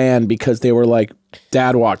 they ran because they were like,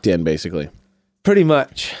 dad walked in, basically. Pretty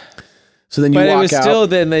much. So then you But it walk was out. still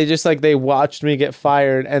then they just like they watched me get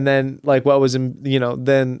fired, and then like what was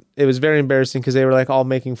then it was very embarrassing because they were like all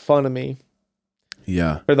making fun of me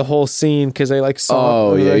Yeah. for the whole scene because they like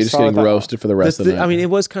saw. Oh, yeah, they you're just saw getting the- roasted for the rest of the night. I mean, it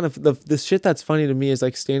was kind of the shit that's funny to me is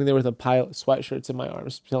like standing there with a pile of sweatshirts in my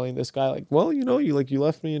arms, telling this guy like, well, you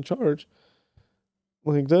left me in charge.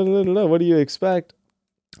 Like, da, da, da, da, what do you expect?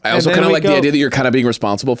 I also and then kind of we like the go- idea that you're kind of being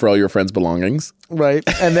responsible for all your friends' belongings. Right.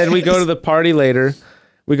 And then we go to the party later.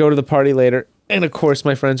 And of course,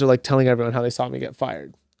 my friends are like telling everyone how they saw me get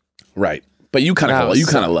fired. Right. But you kind That of was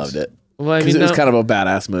sucked. loved it. Well, I Because mean, it was no- kind of a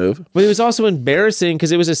badass move. but it was also embarrassing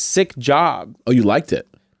because it was a sick job. Oh, you liked it.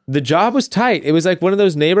 The job was tight. It was like one of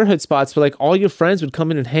those neighborhood spots where like all your friends would come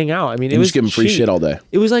in and hang out. I mean, it You was just give them free cheap. shit all day.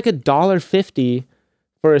 It was like $1.50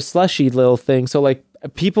 for a slushy little thing. So like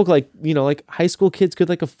people like, like high school kids could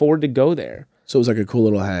like afford to go there. So it was like a cool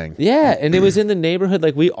little hang. Yeah. And it was in the neighborhood.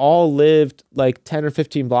 Like we all lived like 10 or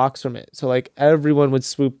 15 blocks from it. So like everyone would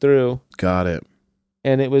swoop through. Got it.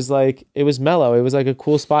 And it was like, it was mellow. It was like a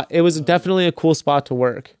cool spot. It was definitely a cool spot to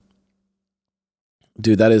work.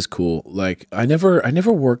 Dude, that is cool. Like I never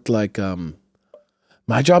worked like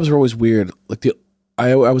my jobs were always weird. Like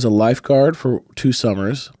I was a lifeguard for 2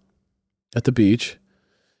 summers at the beach.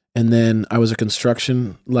 And then I was a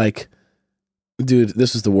construction, like, dude,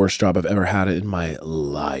 this is the worst job I've ever had in my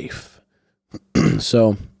life.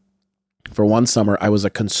 So for one summer, I was a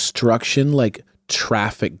construction, like,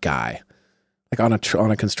 traffic guy, like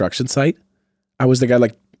on a construction site. I was the guy,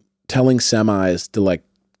 like, telling semis to, like,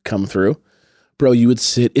 come through. Bro, you would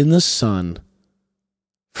sit in the sun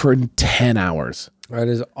for 10 hours. That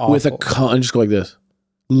is awful. With and just go like this,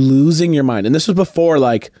 losing your mind. And this was before,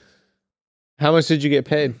 like, How much did you get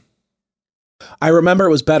paid? I remember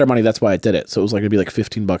it was better money. That's why I did it. So it was like, it'd be like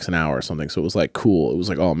 $15 an hour or something. So it was like cool. It was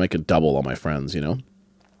like, oh, I'm making double all my friends, you know?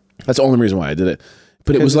 That's the only reason why I did it.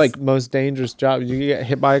 But it was like the most dangerous job. You could get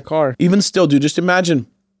hit by a car. Even still, dude, just imagine.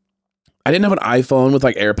 I didn't have an iPhone with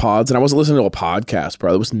like AirPods and I wasn't listening to a podcast,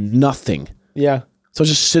 bro. There was nothing. Yeah. So I was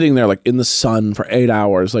just sitting there like in the sun for 8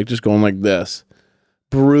 hours, like just going like this.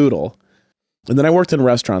 Brutal. And then I worked in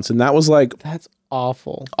restaurants and that was like That's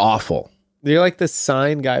awful. awful. You're like the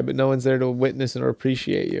sign guy, but no one's there to witness and or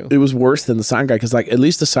appreciate you. It was worse than the sign guy because like at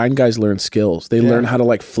least the sign guys learn skills. They learn how to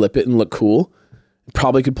like flip it and look cool.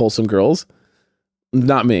 Probably could pull some girls.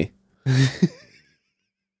 Not me.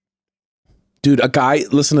 Dude, a guy,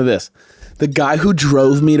 listen to this. The guy who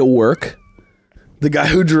drove me to work,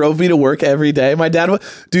 every day, my dad,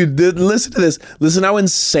 listen to this. Listen how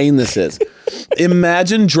insane this is.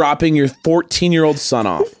 Imagine dropping your 14-year-old son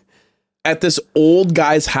off at this old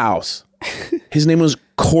guy's house. His name was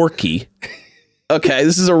Corky. Okay,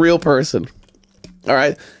 this is a real person. All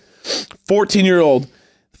right. 14-year-old.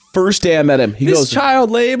 First day I met him, he This goes,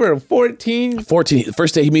 child labor, 14. 14.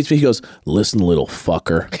 First day he meets me, he goes, listen, little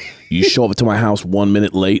fucker, you show up to my house 1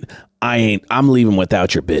 minute late, I'm leaving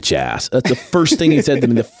without your bitch ass. That's the first thing he said to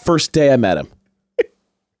me the first day I met him.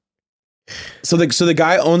 So the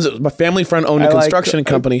guy my family friend owned a construction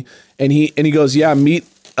company, and he goes, yeah, meet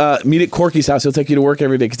at Corky's house. He'll take you to work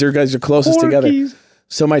every day because your guys are closest together.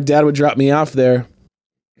 So my dad would drop me off there.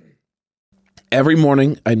 Every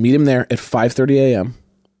morning, I'd meet him there at 5:30 a.m.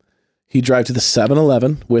 He'd drive to the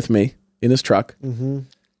 7-Eleven with me in his truck. Mm-hmm.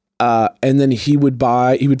 And then he would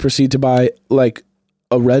proceed to buy like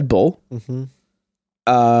a Red Bull,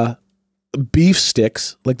 beef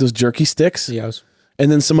sticks, like those jerky sticks. Yes.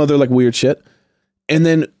 And then some other like weird shit. And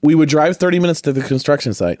then we would drive 30 minutes to the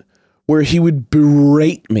construction site where he would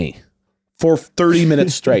berate me for 30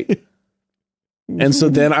 minutes straight. And so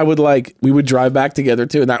then we would drive back together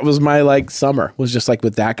too. And that was my like summer was just like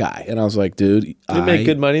with that guy. And I was like, dude, you make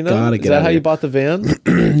good money though? Is that how you bought the van?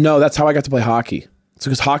 No, that's how I got to play hockey. It's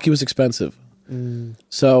because hockey was expensive.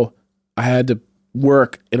 So I had to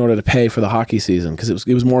work in order to pay for the hockey season because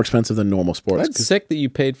it was more expensive than normal sports. That's sick that you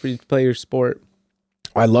paid for you to play your sport.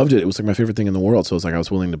 I loved it. It was like my favorite thing in the world. So it was like I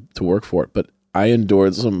was willing to work for it. But I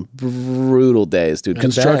endured some brutal days, dude.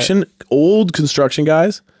 Old construction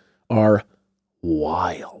guys are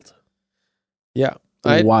wild. Yeah.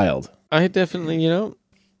 Wild. I definitely,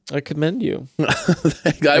 I commend you.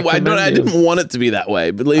 I didn't want it to be that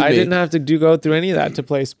way. Believe me. I didn't have to go through any of that to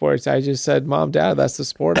play sports. I just said, Mom, Dad, that's the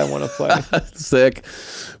sport I want to play. Sick.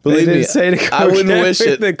 Believe they me, didn't say to go I wouldn't wish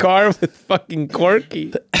it. In the car with fucking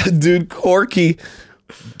Corky. Dude, Corky,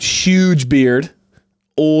 huge beard,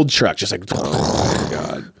 old truck, just like, oh my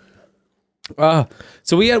God.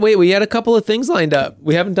 So we had a couple of things lined up.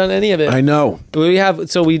 We haven't done any of it. I know. We have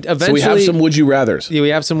some would you rathers. Yeah, we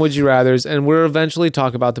have some would you rathers, and we'll eventually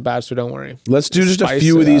talk about The Bachelor. Don't worry. Let's do just a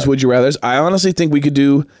few of these would you rathers. I honestly think we could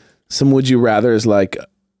do some would you rathers like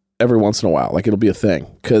every once in a while. Like it'll be a thing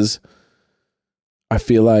because I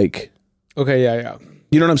feel like. Okay. Yeah.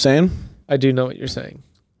 You know what I'm saying? I do know what you're saying.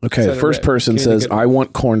 Okay. The first person says, "I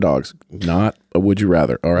want corn dogs." Not a would you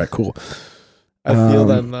rather. All right. Cool. I feel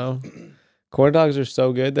them though. Corn dogs are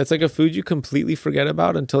so good. That's like a food you completely forget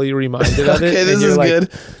about until you're reminded of it. Okay, this is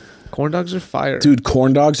good. Corn dogs are fire. Dude,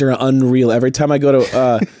 corn dogs are unreal. Every time I go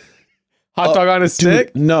to... hot dog on a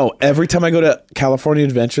stick? Dude, no, every time I go to California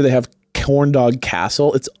Adventure, they have corn dog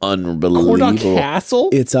castle. It's unbelievable. Corn dog castle?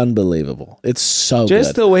 It's unbelievable. It's so good.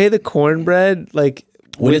 Just the way the cornbread, like...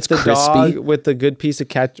 When with it's the crispy. Dog, with a good piece of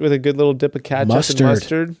ketchup, with a good little dip of ketchup and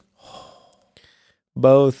mustard.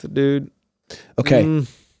 Both, dude. Okay.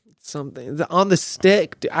 Something on the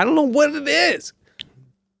stick. Dude. I don't know what it is.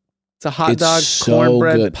 It's a hot dog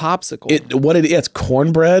cornbread popsicle. It's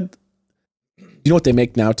cornbread. You know what they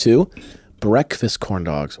make now too? Breakfast corn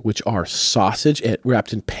dogs, which are sausage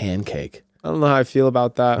wrapped in pancake. I don't know how I feel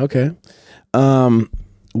about that. Okay.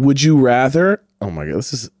 Would you rather? Oh my God,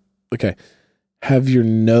 this is okay. Have your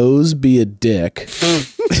nose be a dick.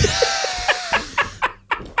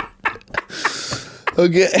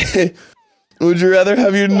 Okay. Would you rather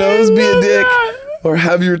have your nose be a dick or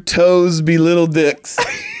have your toes be little dicks?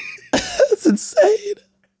 That's insane.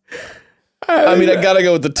 I mean, I gotta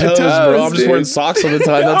go with the toes, bro. I'm just wearing socks all the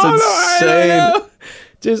time. That's insane.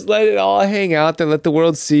 Just let it all hang out there. Let the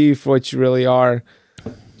world see you for what you really are.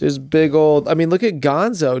 Just big old. I mean, look at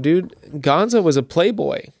Gonzo, dude. Gonzo was a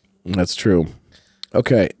playboy. That's true.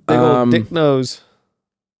 Okay. Big old dick nose.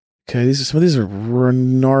 Okay, some of these are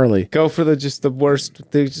gnarly. Go for the worst.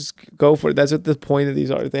 They just go for it. That's what the point of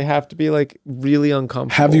these are. They have to be like really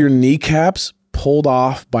uncomfortable. Have your kneecaps pulled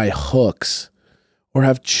off by hooks, or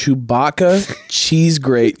have Chewbacca cheese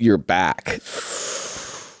grate your back.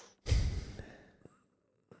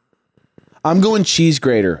 I'm going cheese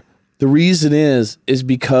grater. The reason is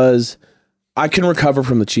because I can recover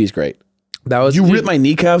from the cheese grate. That was you rip my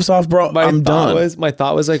kneecaps off, bro. I'm done. My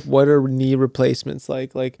thought was like, what are knee replacements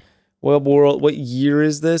like? Like, what year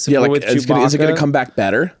is this? Yeah, like is it gonna come back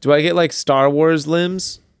better? Do I get like Star Wars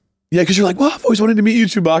limbs? Yeah, because you're like, well, I've always wanted to meet you,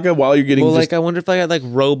 Chewbacca. While you're getting, like, I wonder if I had like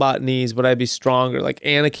robot knees, would I be stronger? Like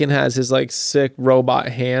Anakin has his like sick robot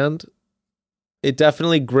hand. It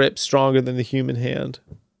definitely grips stronger than the human hand.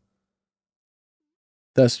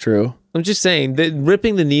 That's true. I'm just saying that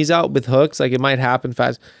ripping the knees out with hooks, like it might happen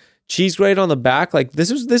fast. Cheese grate on the back, like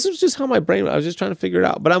this was just how my brain. I was just trying to figure it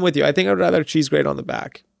out. But I'm with you. I think I'd rather cheese grate on the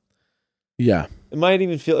back. Yeah. It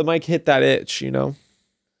might hit that itch, you know.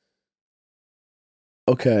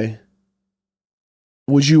 Okay.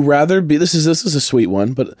 Would you rather be? This is a sweet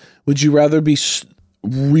one, but would you rather be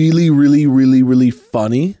really, really, really, really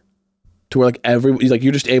funny, to where like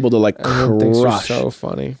you're just able to like crush, so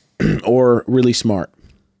funny, or really smart?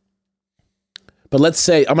 But let's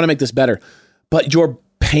say I'm gonna make this better, but you're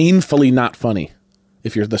painfully not funny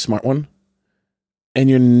if you're the smart one, and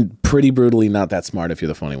you're pretty brutally not that smart if you're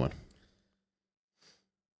the funny one.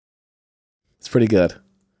 It's pretty good.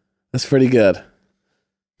 That's pretty good.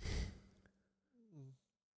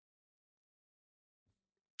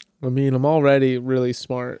 I mean, I'm already really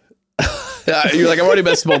smart. You're like, I'm already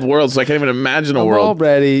best of both worlds, so I can't even imagine a world.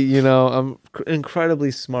 Already, you know, I'm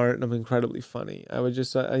incredibly smart and I'm incredibly funny. I would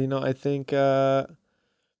just, I think,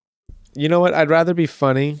 you know what? I'd rather be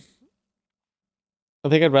funny. I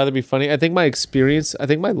think my experience,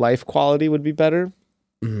 my life quality would be better.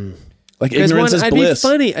 Like ignorance is bliss.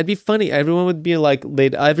 I'd be funny. Everyone would be like,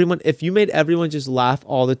 if you made everyone just laugh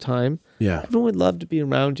all the time, yeah, everyone would love to be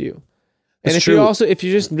around you. That's and true. if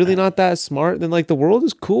you're just really not that smart, then like the world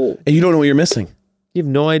is cool. And you don't know what you're missing. You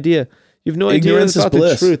have no idea. You have no Ignorance idea is about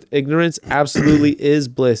bliss. the truth. Ignorance absolutely is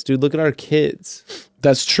bliss, dude. Look at our kids.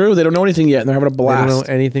 That's true. They don't know anything yet, and they're having a blast. They don't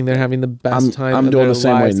know anything. They're having the best time. I'm of doing their the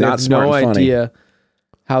same lives. way. They Not have smart no and funny. idea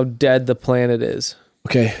how dead the planet is.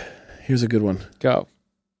 Okay, here's a good one. Go.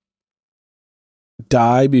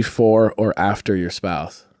 Die before or after your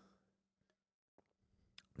spouse.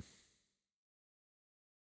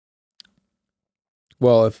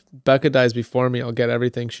 Well, if Becca dies before me, I'll get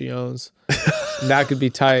everything she owns. And that could be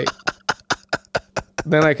tight.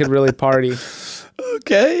 Then I could really party.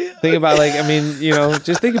 Okay. Think about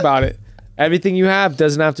just think about it. Everything you have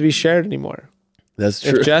doesn't have to be shared anymore. That's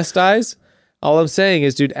true. If Jess dies, all I'm saying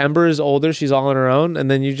is, dude, Ember is older. She's all on her own. And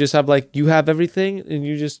then you just have you have everything and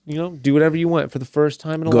you just, do whatever you want for the first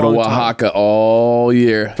time in a long time. Go to Oaxaca all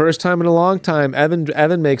year. First time in a long time.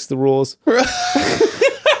 Evan makes the rules.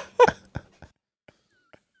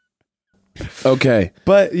 Okay.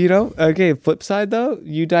 But, flip side though,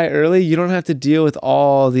 you die early, you don't have to deal with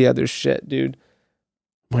all the other shit, dude.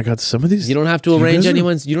 Oh my God, some of these. You don't have to arrange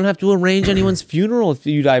anyone's funeral if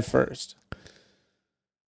you die first.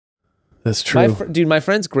 That's true. My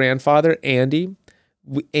friend's grandfather, Andy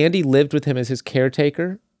lived with him as his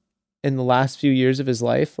caretaker in the last few years of his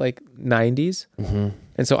life, like 90s. Mm-hmm.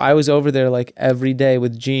 And so I was over there like every day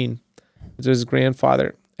with Gene, which was his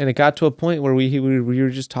grandfather. And it got to a point where we were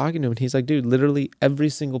just talking to him, and he's like, dude, literally every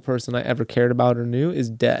single person I ever cared about or knew is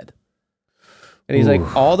dead. And he's like,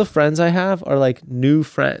 all the friends I have are like new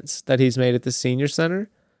friends that he's made at the senior center.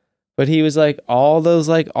 But he was like, all those,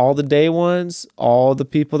 like all the day ones, all the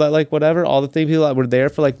people that like whatever, all the people that were there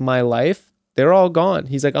for like my life, they're all gone.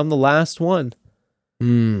 He's like, I'm the last one.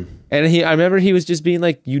 And I remember he was just being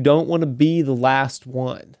like, you don't want to be the last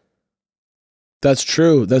one. That's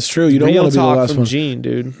true. That's true. You don't want to be the last one. Gene,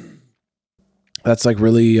 dude. That's like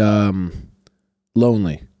really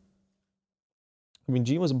lonely. I mean,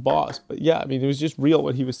 Gene was a boss, but yeah, I mean, it was just real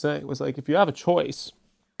what he was saying. It was like, if you have a choice,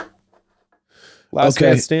 last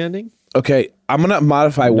man standing. Okay, I'm going to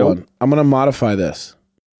modify one. I'm going to modify this.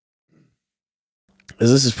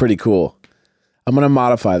 Because this is pretty cool. I'm going to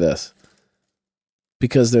modify this.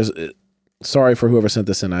 Because sorry for whoever sent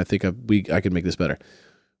this in. I think I could make this better.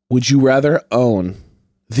 Would you rather own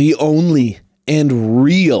the only and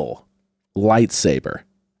real lightsaber?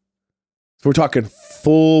 So we're talking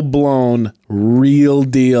full blown, real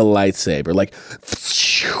deal lightsaber. Like,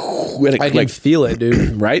 I can feel it,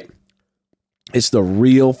 dude. right? It's the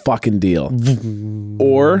real fucking deal.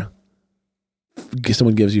 Or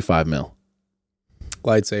someone gives you $5 million.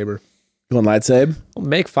 Lightsaber. You want lightsaber? I'll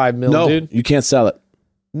make $5 million, No, dude. you can't sell it.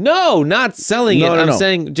 No, not selling it. I'm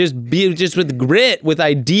saying just with grit, with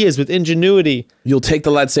ideas, with ingenuity. You'll take the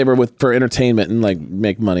lightsaber for entertainment and like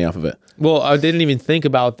make money off of it. Well, I didn't even think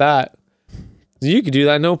about that. You could do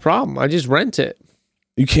that, no problem. I just rent it.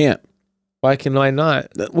 You can't. Why can I not?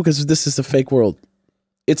 Because this is the fake world.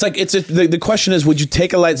 It's like the question is, would you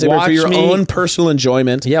take a lightsaber Watch for your me- own personal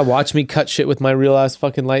enjoyment? Yeah, watch me cut shit with my real ass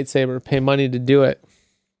fucking lightsaber. Pay money to do it.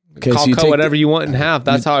 Okay, I'll you cut take whatever you want in half.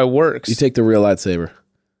 That's how it works. you take the real lightsaber.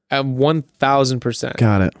 At 1,000%.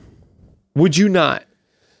 Got it. Would you not?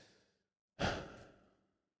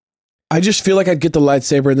 I just feel like I'd get the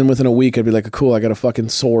lightsaber and then within a week I'd be like, cool, I got a fucking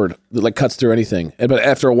sword that like cuts through anything. But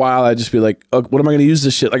after a while I'd just be like, oh, what am I going to use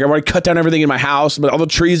this shit? Like I've already cut down everything in my house, but all the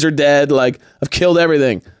trees are dead. Like I've killed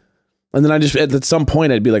everything. And then I just, at some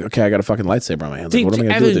point I'd be like, okay, I got a fucking lightsaber on my hands. Like, what am I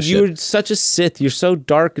going to do with this shit? You're such a Sith. You're so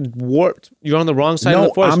dark and warped. You're on the wrong side of No,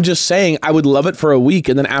 the Force. I'm just saying I would love it for a week.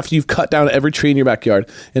 And then after you've cut down every tree in your backyard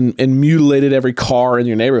and mutilated every car in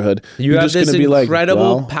your neighborhood, you you're have just this going to be like, incredible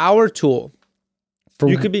well, power tool.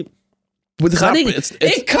 You could be with cutting. it's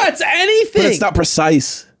It cuts anything. but it's not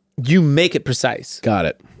precise. You make it precise. Got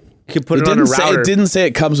it. You could put it on a router. It didn't say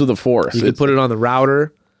it comes with a force. You could put it on the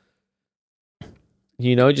router.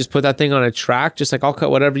 You know, just put that thing on a track. Just like I'll cut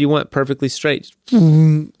whatever you want perfectly straight.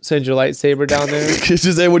 Send your lightsaber down there.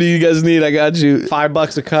 Just say, what do you guys need? I got you.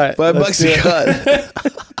 $5 a cut. $5 a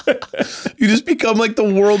cut. You just become like the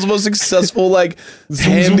world's most successful like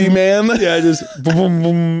handyman. Yeah, just boom, boom,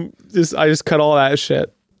 boom. I just cut all that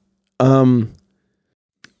shit. I'm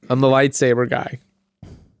the lightsaber guy.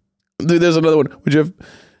 Dude, there's another one. Would you have?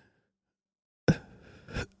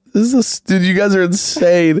 Dude, you guys are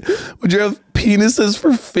insane. Would you have penises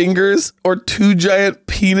for fingers or 2 giant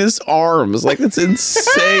penis arms? Like it's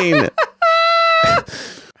insane.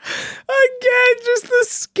 Again, just the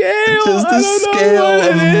scale. Just the I don't know scale what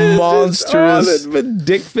it of is. monstrous. But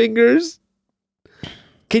dick fingers.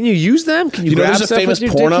 Can you use them? Can you You know, grab there's a stuff famous with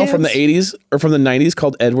your porno dick from the hands? 80s or from the 90s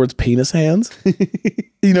called Edward's Penis Hands.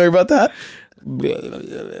 You know about that?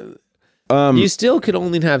 You still could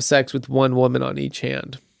only have sex with one woman on each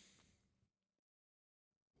hand.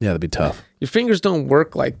 Yeah, that'd be tough. Your fingers don't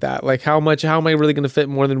work like that. Like how am I really going to fit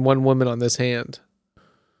more than one woman on this hand?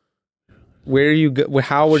 Where are you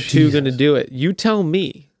how are two going to do it? You tell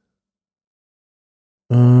me.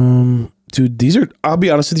 Dude, I'll be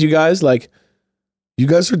honest with you guys, like you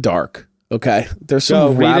guys are dark. Okay. There's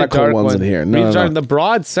some radical ones in here. No. The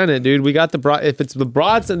broad Senate, dude. We got the broad. If it's the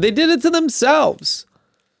broad Senate, they did it to themselves.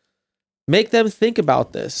 Make them think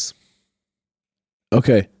about this.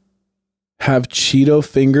 Okay. Have Cheeto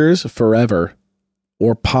fingers forever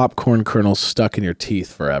or popcorn kernels stuck in your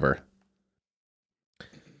teeth forever.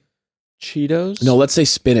 Cheetos? No, let's say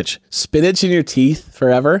spinach. Spinach in your teeth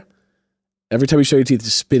forever. Every time you show your teeth,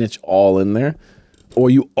 just spinach all in there. Or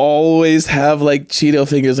you always have like Cheeto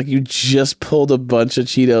fingers, like you just pulled a bunch of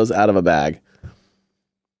Cheetos out of a bag.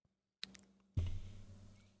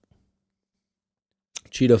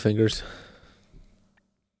 Cheeto fingers.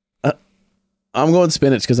 I'm going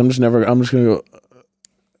spinach because I'm just going to go.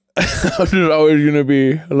 I'm just always going to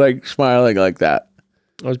be like smiling like that.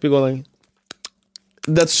 I was people like,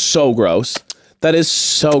 That's so gross. That is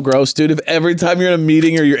so gross, dude. If every time you're in a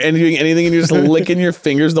meeting or you're doing anything and you're just licking your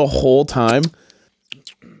fingers the whole time,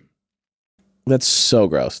 that's so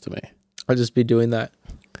gross to me. I'll just be doing that.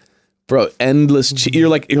 Bro, endless you're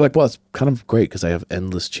like, well, it's kind of great because I have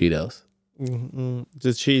endless Cheetos.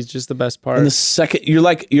 The cheese, just the best part. And the second you're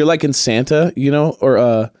like in Santa, you know,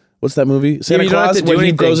 or what's that movie? Santa you don't have Claus, to do when he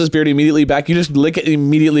anything. grows his beard immediately back. You just lick it and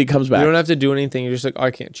immediately it comes back. You don't have to do anything. You're just like, oh, I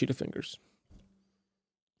can't. Cheeto fingers.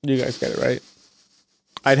 You guys get it, right?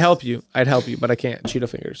 I'd help you, but I can't. Cheeto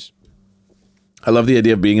fingers. I love the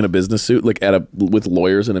idea of being in a business suit, like with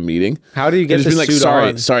lawyers in a meeting. How do you And get just the being like, suit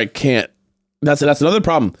on? sorry, can't. That's another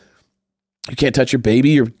problem. You can't touch your baby.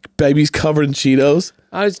 Your baby's covered in Cheetos.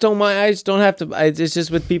 I just don't mind. I just don't have to. It's just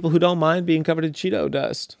with people who don't mind being covered in Cheeto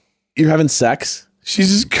dust. You're having sex. She's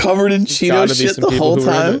just covered in Cheeto shit the whole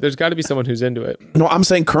time. There's got to be someone who's into it. No, I'm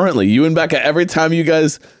saying currently, you and Becca, every time you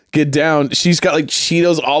guys get down, she's got like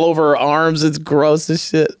Cheetos all over her arms. It's gross as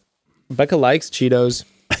shit. Becca likes Cheetos.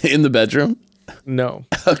 In the bedroom? No.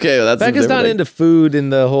 Okay, well, that's Becca's not thing. into food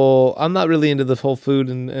and the whole. I'm not really into the whole food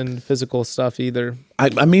and physical stuff either.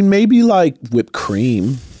 I mean, maybe like whipped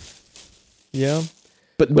cream. Yeah.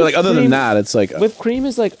 But like other than cream- that, it's like Whipped cream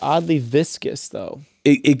is like oddly viscous though.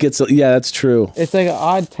 it gets. Yeah, that's true. It's like an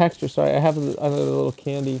odd texture. Sorry, I have another little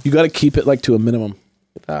candy. You got to keep it like to a minimum.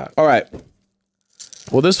 That. All right.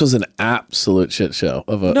 Well, this was an absolute shit show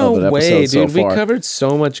of an No episode way, so dude. far. We covered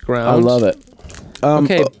so much ground. I love it.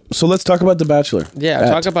 Okay. So let's talk about The Bachelor. Yeah,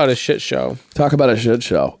 talk about a shit show. Talk about a shit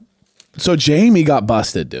show. So Jamie got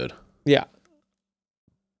busted, dude. Yeah.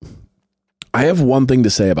 I have one thing to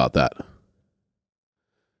say about that.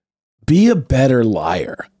 Be a better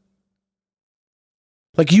liar.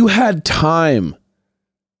 Like you had time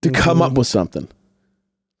to come up with something.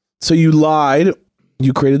 So you lied.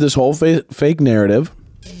 You created this whole fake narrative.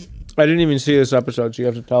 I didn't even see this episode, so you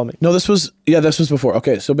have to tell me. No, this was before.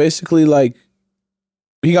 Okay, so basically like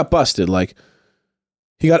he got busted. Like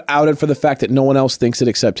he got outed for the fact that no one else thinks it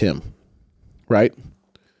except him. Right?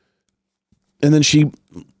 And then she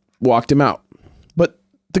walked him out. But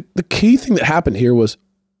the key thing that happened here was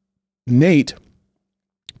Nate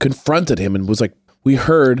confronted him and was like, we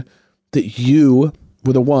heard that you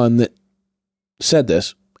were the one that said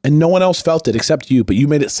this and no one else felt it except you, but you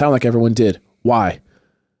made it sound like everyone did. Why?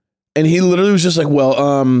 And he literally was just like,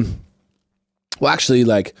 well, actually,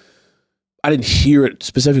 like, I didn't hear it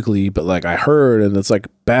specifically, but like I heard and it's like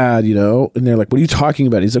bad, you know? And they're like, what are you talking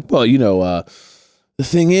about? He's like, well, you know, the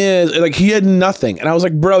thing is, like, he had nothing. And I was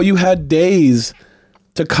like, bro, you had days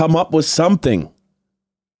to come up with something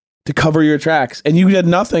to cover your tracks. And you had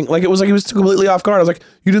nothing. Like, it was like he was completely off guard. I was like,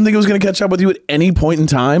 you didn't think it was going to catch up with you at any point in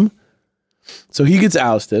time? So he gets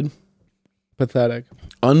ousted. Pathetic.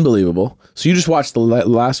 Unbelievable. So you just watched the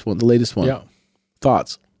last one, the latest one. Yeah.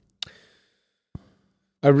 Thoughts?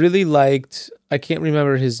 I really liked, I can't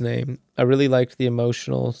remember his name. I really liked the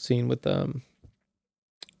emotional scene with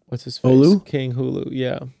what's his face? Olu? King Hulu.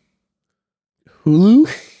 Yeah. Hulu?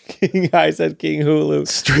 King, I said King Hulu.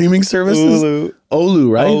 Streaming services? Hulu.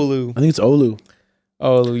 Olu, right? Olu. I think it's Olu.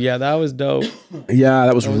 Olu. Yeah, that was dope. Yeah,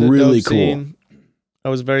 that was That was a really dope cool. scene. That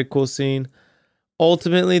was a very cool scene.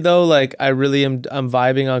 Ultimately, though, like I'm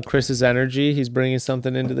vibing on Chris's energy. He's bringing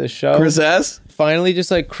something into this show. Chris S? Finally,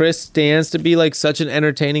 just like Chris stands to be like such an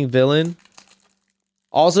entertaining villain.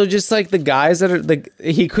 Also, just like the guys that are like,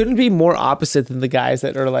 he couldn't be more opposite than the guys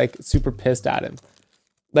that are like super pissed at him.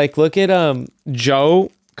 Like, look at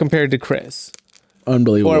Joe compared to Chris,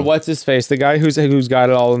 Unbelievable. or what's his face, the guy who's got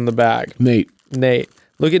it all in the bag. Nate.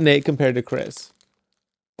 Look at Nate compared to Chris.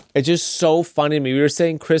 It's just so funny to me. We were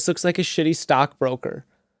saying Chris looks like a shitty stockbroker.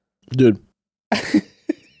 Dude.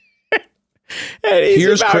 And he's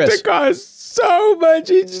Here's about Chris. to cost so much.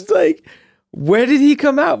 He's just like, where did he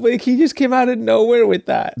come out? Like, he just came out of nowhere with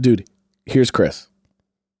that. Dude, here's Chris.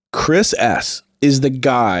 Chris S is the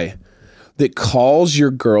guy that calls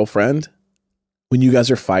your girlfriend when you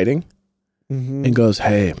guys are fighting and goes,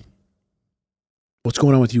 hey, what's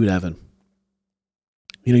going on with you and Evan?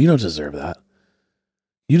 You know, you don't deserve that.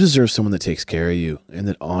 You deserve someone that takes care of you and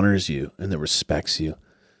that honors you and that respects you.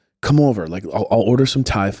 Come over. Like, I'll order some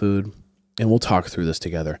Thai food and we'll talk through this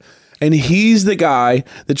together. And he's the guy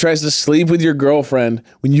that tries to sleep with your girlfriend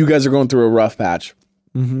when you guys are going through a rough patch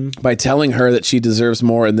by telling her that she deserves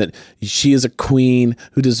more and that she is a queen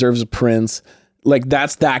who deserves a prince. Like,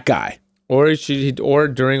 that's that guy. Or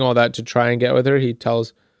during all that, to try and get with her, he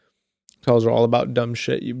tells her all about dumb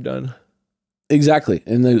shit you've done. Exactly.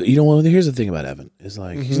 And you know, well, here's the thing about Evan is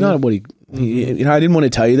like, he's not what he you know, I didn't want to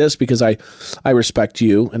tell you this because I respect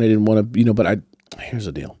you and I didn't want to, you know, but here's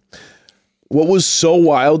the deal. What was so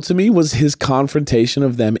wild to me was his confrontation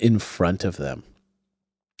of them in front of them.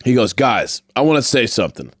 He goes, guys, I want to say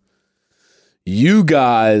something. You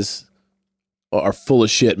guys are full of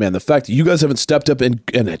shit, man. The fact that you guys haven't stepped up and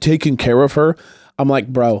taken care of her, I'm like,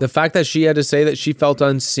 bro. The fact that she had to say that she felt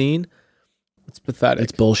unseen, it's pathetic.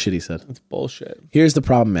 It's bullshit, he said. It's bullshit. Here's the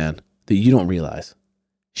problem, man, that you don't realize.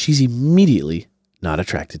 She's immediately not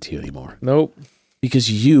attracted to you anymore. Nope. Because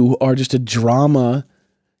you are just a drama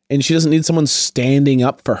and she doesn't need someone standing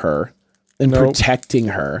up for her and protecting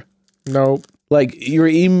her. Nope. Like, you're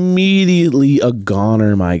immediately a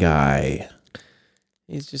goner, my guy.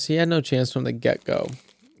 He had no chance from the get-go.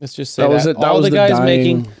 Let's just say That that. was it. That All was the the guys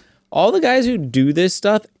dying- all the guys who do this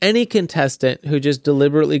stuff, any contestant who just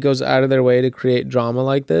deliberately goes out of their way to create drama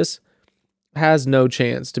like this has no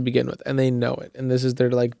chance to begin with, and they know it. And this is their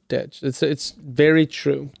like ditch. It's very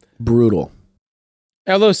true. Brutal.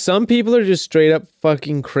 Although some people are just straight up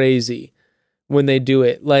fucking crazy when they do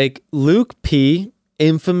it. Like Luke P,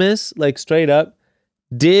 infamous, like straight up,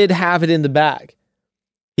 did have it in the bag.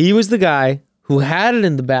 He was the guy who had it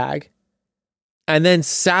in the bag and then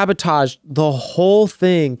sabotaged the whole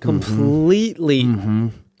thing completely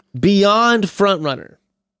beyond frontrunner.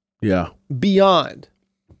 Yeah. Beyond.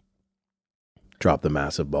 Drop the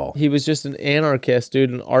massive ball. He was just an anarchist, dude.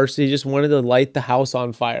 An arse. He just wanted to light the house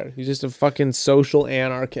on fire. He's just a fucking social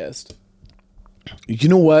anarchist. You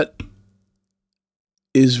know what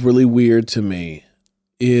is really weird to me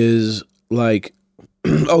is like,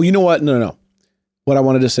 oh, you know what? No. What I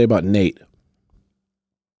wanted to say about Nate.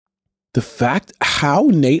 The fact how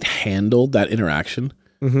Nate handled that interaction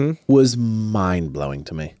was mind-blowing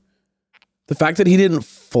to me. The fact that he didn't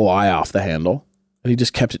fly off the handle and he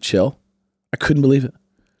just kept it chill. I couldn't believe it.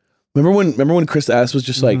 Remember when Chris S was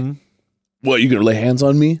just like, what, you gonna lay hands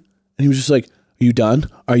on me? And he was just like, are you done?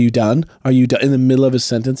 Are you done? Are you done? In the middle of his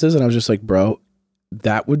sentences. And I was just like, bro,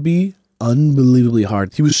 that would be unbelievably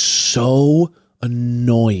hard. He was so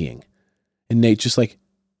annoying. And Nate just like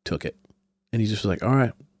took it. And he just was like, all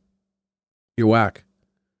right, you're whack.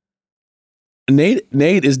 Nate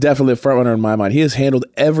is definitely a front runner in my mind. He has handled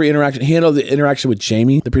every interaction. He handled the interaction with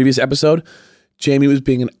Jamie, the previous episode. Jamie was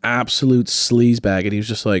being an absolute sleazebag, and he was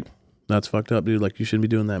just like, that's fucked up, dude. Like, you shouldn't be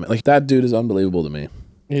doing that, man. Like, that dude is unbelievable to me.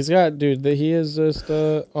 He is just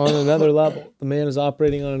on another level. The man is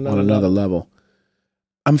operating on another level.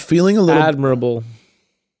 I'm feeling a little admirable.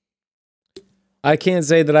 I can't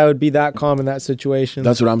say that I would be that calm in that situation.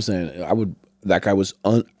 That's what I'm saying. That guy was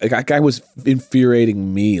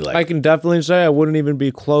infuriating me. Like, I can definitely say I wouldn't even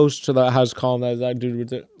be close to that as calm as that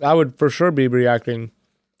dude would. I would for sure be reacting.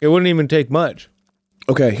 It wouldn't even take much.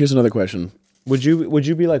 Okay, here's another question. Would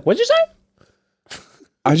you be like, what'd you say?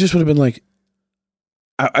 I just would have been like,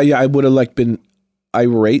 I would have like been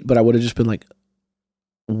irate, but I would have just been like,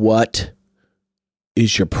 what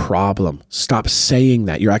is your problem? Stop saying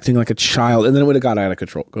that. You're acting like a child. And then it would have got out of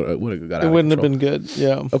control. It wouldn't have been good.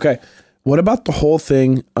 Yeah. Okay. What about the whole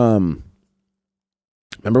thing? Remember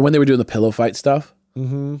when they were doing the pillow fight stuff?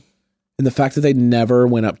 Mm-hmm. And the fact that they never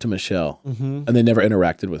went up to Michelle and they never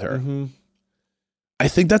interacted with her. Mm-hmm. I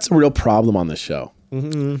think that's a real problem on this show.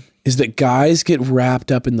 Mm-hmm. Is that guys get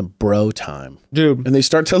wrapped up in the bro time. Dude. And they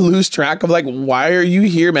start to lose track of like, why are you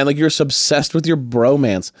here, man? Like, you're so obsessed with your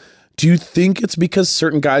bromance. Do you think it's because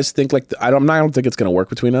certain guys think like, I don't think it's going to work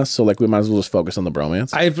between us. So like, we might as well just focus on the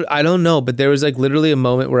bromance. I don't know, but there was like literally a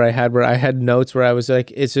moment where I had notes where I was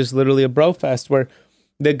like, it's just literally a bro fest where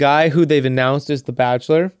the guy who they've announced as the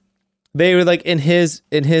Bachelor, they were like in his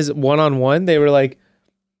one-on-one, they were like,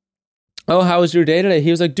 oh, how was your day today?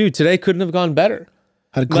 He was like, dude, today couldn't have gone better.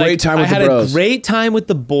 Had a great time with the bros. I had a great time with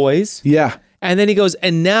the boys. Yeah. And then he goes,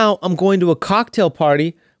 and now I'm going to a cocktail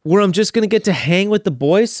party where I'm just going to get to hang with the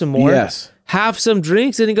boys some more. Yes. Have some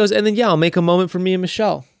drinks. And he goes, and then, yeah, I'll make a moment for me and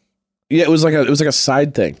Michelle. Yeah, it was like a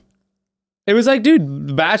side thing. It was like, dude,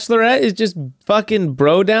 Bachelorette is just fucking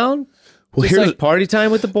bro down. Well, here's like party time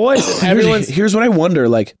with the boys. Here's what I wonder.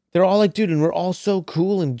 Like, they're all like, dude, and we're all so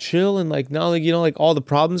cool and chill. And like, now, like, you know, like all the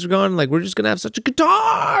problems are gone. Like, we're just going to have such a good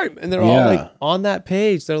time. And they're all like on that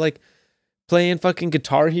page. They're like playing fucking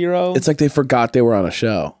Guitar Hero. It's like they forgot they were on a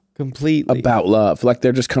show. Completely. About love. Like,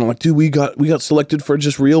 they're just kind of like, dude, we got selected for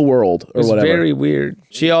just Real World or whatever. It's very weird.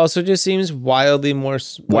 She also just seems wildly more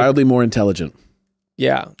intelligent.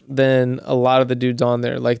 Yeah, than a lot of the dudes on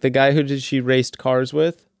there. Like the guy who she raced cars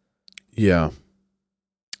with. Yeah.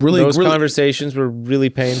 Those conversations were really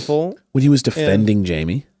painful. When he was defending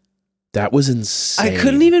Jamie, that was insane. I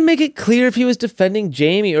couldn't even make it clear if he was defending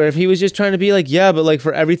Jamie or if he was just trying to be like, yeah, but like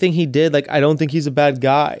for everything he did, like I don't think he's a bad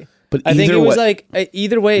guy. But I think it was like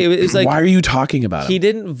either way, it was like, why are you talking about him? He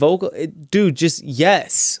didn't dude, just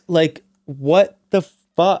yes. Like what the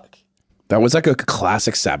fuck? That was like a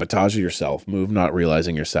classic sabotage of yourself move, not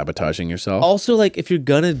realizing you're sabotaging yourself. Also, like if you're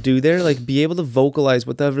gonna do there, like be able to vocalize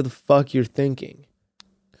whatever the fuck you're thinking.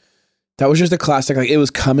 That was just a classic. Like it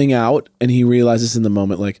was coming out, and he realizes in the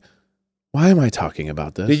moment, like, why am I talking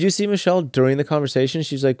about this? Did you see Michelle during the conversation?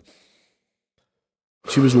 She's like,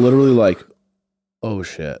 she was literally like, "Oh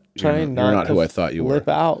shit, you're not who I thought you were." Flip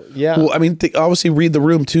out, yeah. Well, I mean, obviously, read the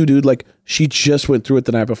room too, dude. Like she just went through it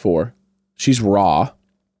the night before. She's raw.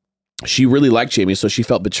 She really liked Jamie, so she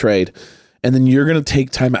felt betrayed. And then you're gonna take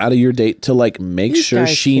time out of your date to like make sure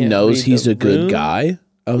she knows he's a good guy.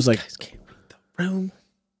 I was like, you guys can't read the room.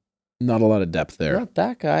 Not a lot of depth there. Not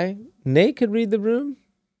that guy. Nate could read the room.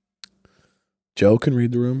 Joe can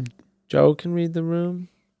read the room. Joe can read the room.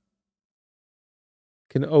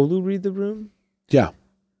 Can Olu read the room? Yeah,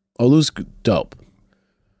 Olu's dope.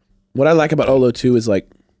 What I like about Olu too is like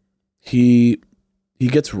he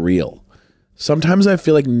gets real. Sometimes I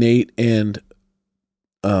feel like Nate and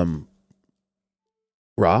Joe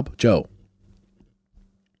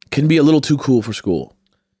can be a little too cool for school.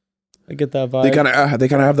 I get that vibe. They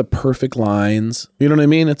kind of have the perfect lines. You know what I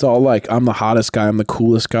mean? It's all like, I'm the hottest guy, I'm the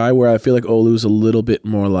coolest guy, where I feel like Olu's a little bit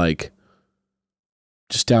more like,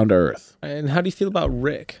 just down to earth. And how do you feel about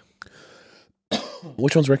Rick?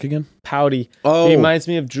 Which one's Rick again? Pouty. Oh. He reminds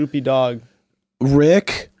me of Droopy Dog.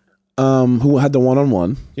 Rick, who had the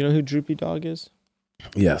one-on-one. You know who Droopy Dog is?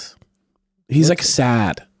 Yes. He's like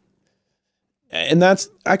sad. And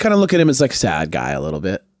I kind of look at him as like sad guy a little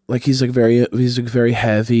bit. Like he's very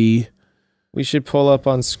heavy. We should pull up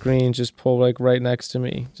on screen, just pull like right next to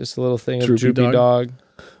me. Just a little thing of Droopy Droopy Dog.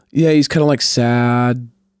 Yeah, he's kind of like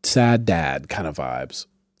sad dad kind of vibes.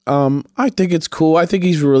 I think it's cool. I think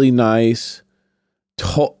he's really nice.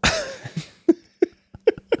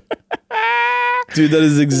 Dude, that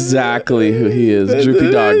is exactly who he is.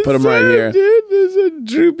 Droopy Dog. Put him right here. Dude, there's a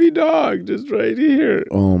Droopy Dog just right here.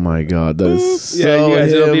 Oh my God. That is so Yeah, you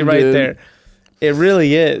guys, it'll be him, right dude. there. It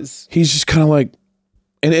really is. He's just kind of like,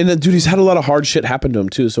 and dude, he's had a lot of hard shit happen to him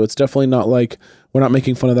too. So it's definitely not like we're not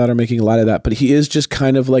making fun of that or making light of that. But he is just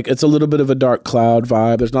kind of like, it's a little bit of a dark cloud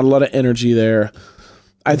vibe. There's not a lot of energy there.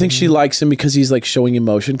 I think she likes him because he's like showing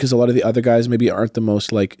emotion, because a lot of the other guys maybe aren't the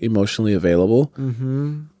most like emotionally available.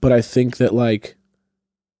 Mm-hmm. But I think that like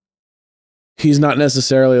he's not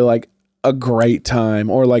necessarily like a great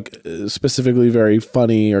time or like specifically very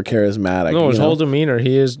funny or charismatic. No, his you know? whole demeanor,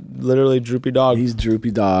 he is literally Droopy Dog. He's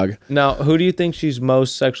Droopy Dog. Now, who do you think she's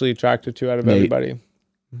most sexually attracted to out of Nate. everybody?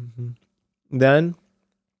 Then?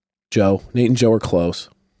 Joe. Nate and Joe are close.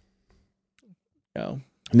 Yeah.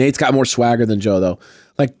 Nate's got more swagger than Joe though.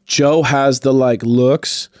 Like Joe has the like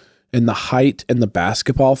looks and the height and the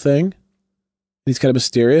basketball thing. He's kind of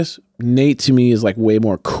mysterious. Nate to me is like way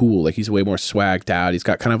more cool. Like he's way more swagged out. He's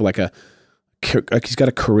got kind of like he's got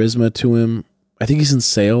a charisma to him. I think he's in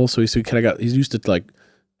sales, so he's used to like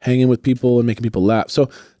hanging with people and making people laugh. So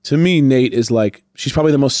to me, Nate is like, she's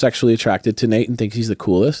probably the most sexually attracted to Nate and thinks he's the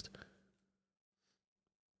coolest.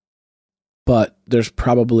 But there's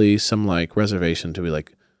probably some like reservation to be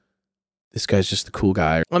like, this guy's just the cool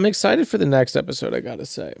guy. I'm excited for the next episode, I gotta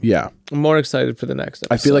say. Yeah. I'm more excited for the next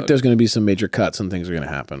episode. I feel like there's going to be some major cuts and things are going to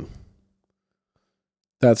happen.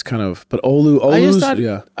 That's kind of, but Olu's,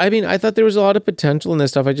 yeah. I mean, I thought there was a lot of potential in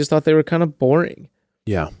this stuff. I just thought they were kind of boring.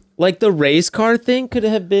 Yeah. Like the race car thing could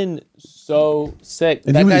have been so sick.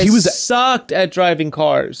 And that he was guy sucked at driving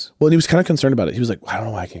cars. Well, and he was kind of concerned about it. He was like, I don't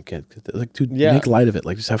know why I can't get, like, dude, Yeah. make light of it.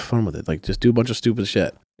 Like, just have fun with it. Like, just do a bunch of stupid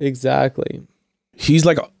shit. Exactly. He's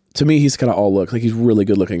like, to me, he's kind of all look. Like, he's a really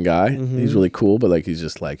good looking guy. Mhm. He's really cool, but like, he's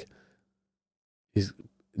just like, he's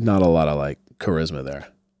not a lot of like charisma there.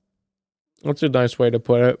 That's a nice way to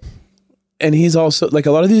put it. And he's also like,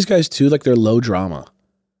 a lot of these guys too, like they're low drama.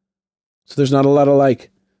 So there's not a lot of like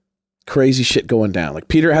crazy shit going down. Like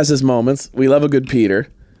Peter has his moments. We love a good Peter.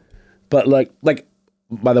 But like,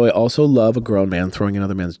 by the way, also love a grown man throwing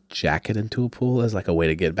another man's jacket into a pool as like a way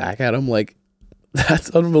to get back at him. Like that's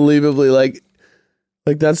unbelievably like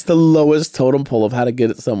that's the lowest totem pole of how to get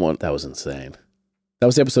at someone. That was insane. That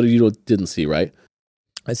was the episode you didn't see, right?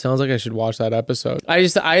 It sounds like I should watch that episode.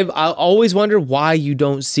 I always wonder why you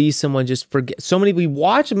don't see someone just forget. We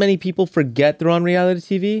watch many people forget they're on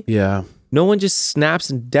reality TV. Yeah. No one just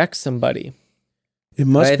snaps and decks somebody. It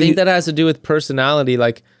must I be. think that has to do with personality,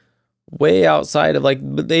 like way outside of like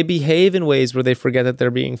they behave in ways where they forget that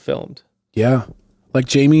they're being filmed. Yeah. Like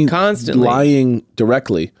Jamie Constantly. lying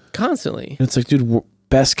directly. Constantly. And it's like, dude,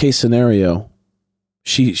 best case scenario,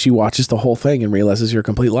 she watches the whole thing and realizes you're a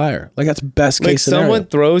complete liar. Like that's best Like case scenario. someone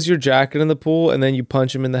throws your jacket in the pool and then you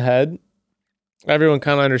punch him in the head. Everyone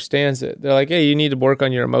kind of understands it. They're like, hey, you need to work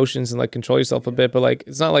on your emotions and like control yourself a bit. But like,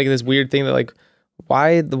 it's not like this weird thing that like, why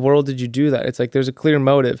in the world did you do that? It's like, there's a clear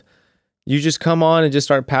motive. You just come on and just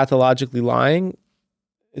start pathologically lying.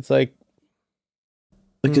 It's like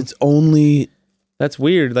it's only that's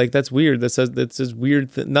weird. Like that's weird. That says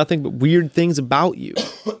weird. Nothing but weird things about you.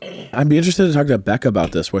 I'd be interested to talk to Becca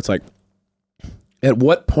about this, where it's like, at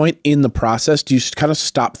what point in the process do you kind of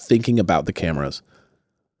stop thinking about the cameras?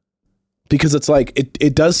 Because it's like,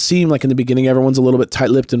 it does seem like in the beginning, everyone's a little bit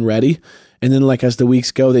tight-lipped and ready. And then like, as the weeks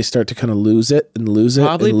go, they start to kind of lose it and lose it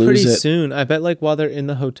Probably and lose pretty it. soon. I bet like while they're in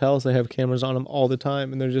the hotels, they have cameras on them all the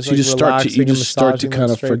time. And they're just So you like just start to, relaxing and massaging them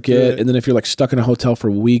kind of straight through forget. it. And then if you're like stuck in a hotel for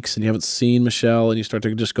weeks and you haven't seen Michelle and you start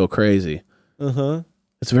to just go crazy. Uh-huh.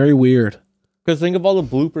 It's very weird. Because think of all the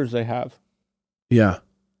bloopers they have. Yeah.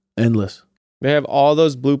 Endless. They have all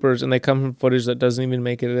those bloopers and they come from footage that doesn't even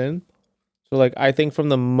make it in. So like, I think from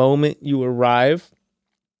the moment you arrive,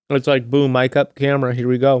 it's like, boom, mic up, camera, here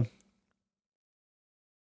we go.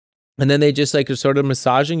 And then they just like are sort of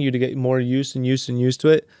massaging you to get more used to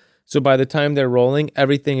it. So by the time they're rolling,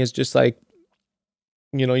 everything is just like,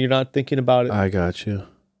 you know, you're not thinking about it. I got you.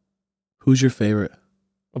 Who's your favorite?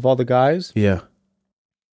 Of all the guys, Yeah.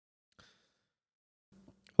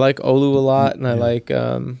 like Olu a lot, and I like.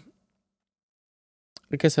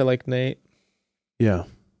 I guess I like Nate. Yeah.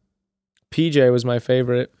 PJ was my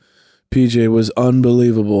favorite. PJ was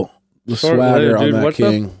unbelievable. The swagger on that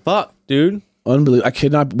king. The fuck, dude? Unbelievable. I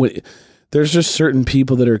cannot wait. There's just certain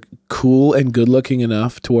people that are cool and good looking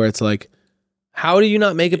enough to where it's like, how do you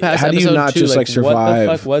not make it past? How do you episode not 2? just like survive?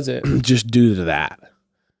 What the fuck was it? Just due to that.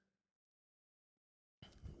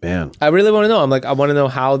 Man, I really want to know. I want to know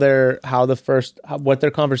what their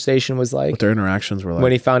conversation was like. what their interactions were like.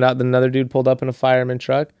 When he found out that another dude pulled up in a fireman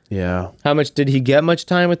truck. Yeah. How much did he get? Much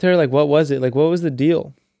time with her? Like, what was it? Like, what was the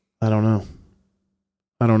deal? I don't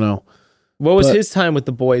know. What was his time with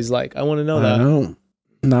the boys like? I want to know that. I know.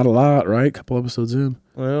 Not a lot, right? Couple episodes in.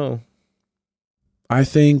 I know. I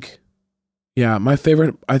think, my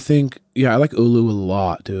favorite, I like Ulu a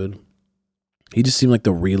lot, dude. He just seemed like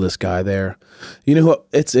the realest guy there. You know who,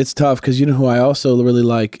 it's tough because you know who I also really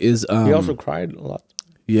like is... he also cried a lot.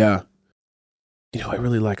 Yeah. You know who I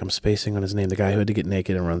really like? I'm spacing on his name. The guy who had to get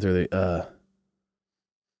naked and run through the...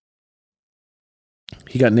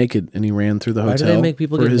 He got naked and he ran through the hotel. Why do they make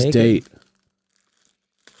people for get his naked? date.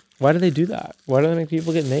 Why do they do that? Why do they make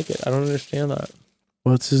people get naked? I don't understand that.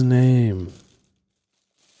 What's his name?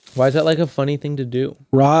 Why is that like a funny thing to do?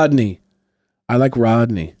 Rodney. I like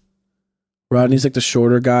Rodney. Rodney's like the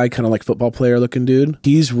shorter guy, kind of like football player looking dude.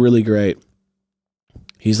 He's really great.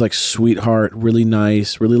 He's like sweetheart, really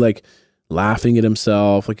nice, really like laughing at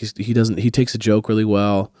himself. Like he takes a joke really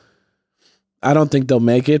well. I don't think they'll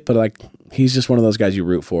make it, but like he's just one of those guys you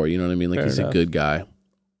root for. You know what I mean? Like Fair he's enough. a good guy.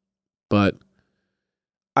 But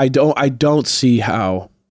I don't see how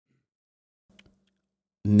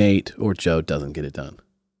Nate or Joe doesn't get it done.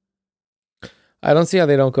 I don't see how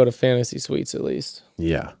they don't go to fantasy suites at least.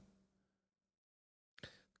 Yeah.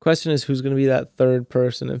 Question is, who's going to be that third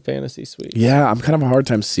person in fantasy suite? Yeah, I'm kind of a hard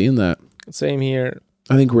time seeing that. Same here.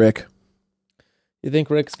 I think Rick. You think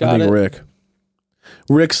Rick's got it? Rick.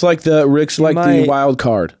 Rick's like the wild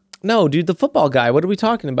card. No, dude, the football guy. What are we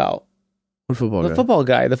talking about? What football The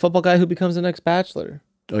guy? football guy who becomes the next Bachelor.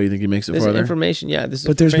 Oh, you think he makes it This is farther? information. Yeah, this is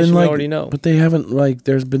But there's information been we like, already know. but they haven't like.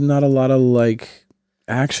 There's been not a lot of like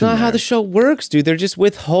action. It's not how there. the show works, dude. They're just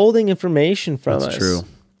withholding information from us. That's true.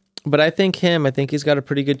 But I think he's got a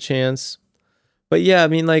pretty good chance. But yeah, I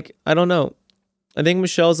mean, like, I don't know. I think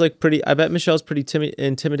Michelle's like I bet Michelle's pretty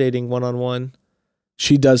intimidating one-on-one.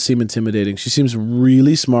 She does seem intimidating. She seems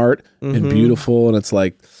really smart and beautiful, and it's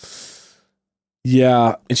like,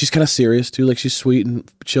 yeah, and she's kind of serious too. Like she's sweet and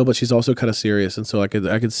chill, but she's also kind of serious, and so I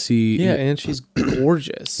could see. Yeah, and she's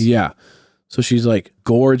gorgeous. Yeah, so she's like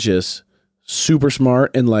gorgeous, super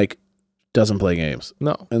smart, and like doesn't play games.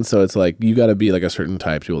 No. And so it's like you got to be like a certain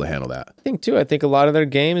type to be able to handle that. I think a lot of their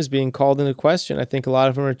game is being called into question. I think a lot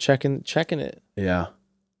of them are checking it. Yeah,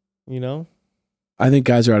 You know? I think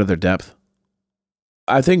guys are out of their depth.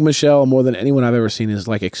 I think Michelle, more than anyone I've ever seen, is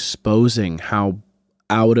like exposing how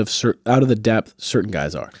out of the depth certain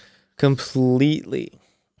guys are. Completely.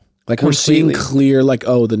 Like we're seeing clear, like,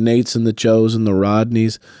 oh, the Nates and the Joes and the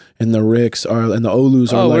Rodneys and the Ricks and the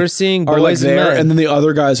Olus are like, we're seeing are like boys and there, men. and then the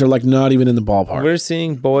other guys are like not even in the ballpark. We're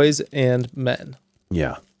seeing boys and men.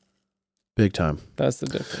 Yeah, big time. That's the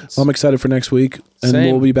difference. Well, I'm excited for next week, and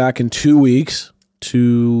Same. we'll be back in 2 weeks.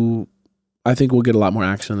 I think we'll get a lot more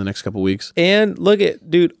action in the next couple weeks. And look at,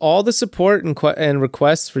 dude, all the support and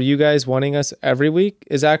requests for you guys wanting us every week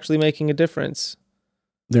is actually making a difference.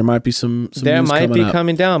 There might be some There news might be up.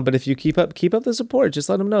 coming down, but if you keep up the support, just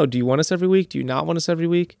let them know. Do you want us every week? Do you not want us every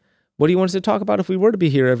week? What do you want us to talk about if we were to be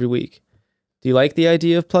here every week? Do you like the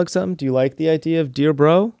idea of Plug Something? Do you like the idea of Dear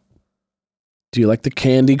Bro? Do you like the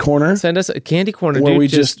candy corner? Send us a candy corner, Where dude. we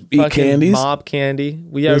just eat fucking candies? Mob candy.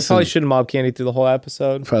 We probably shouldn't mob candy through the whole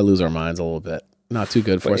episode. Probably lose our minds a little bit. Not too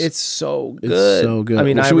good for But us. it's so good. It's so good. I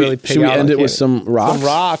mean, Well, I should really should we end it with some rocks? Some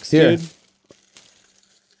rocks, Here. dude.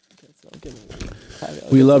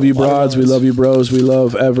 We love you, broads. We love you, bros. We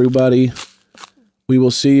love everybody. We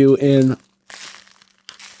will see you in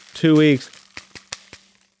 2 weeks.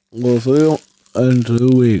 We'll see you in 2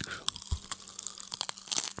 weeks.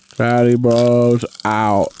 Fatty bros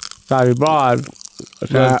out. Sorry, broad.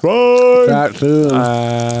 Chat soon.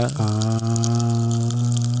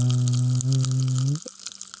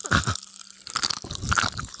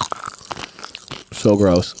 So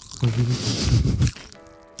gross.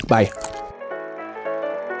 Bye.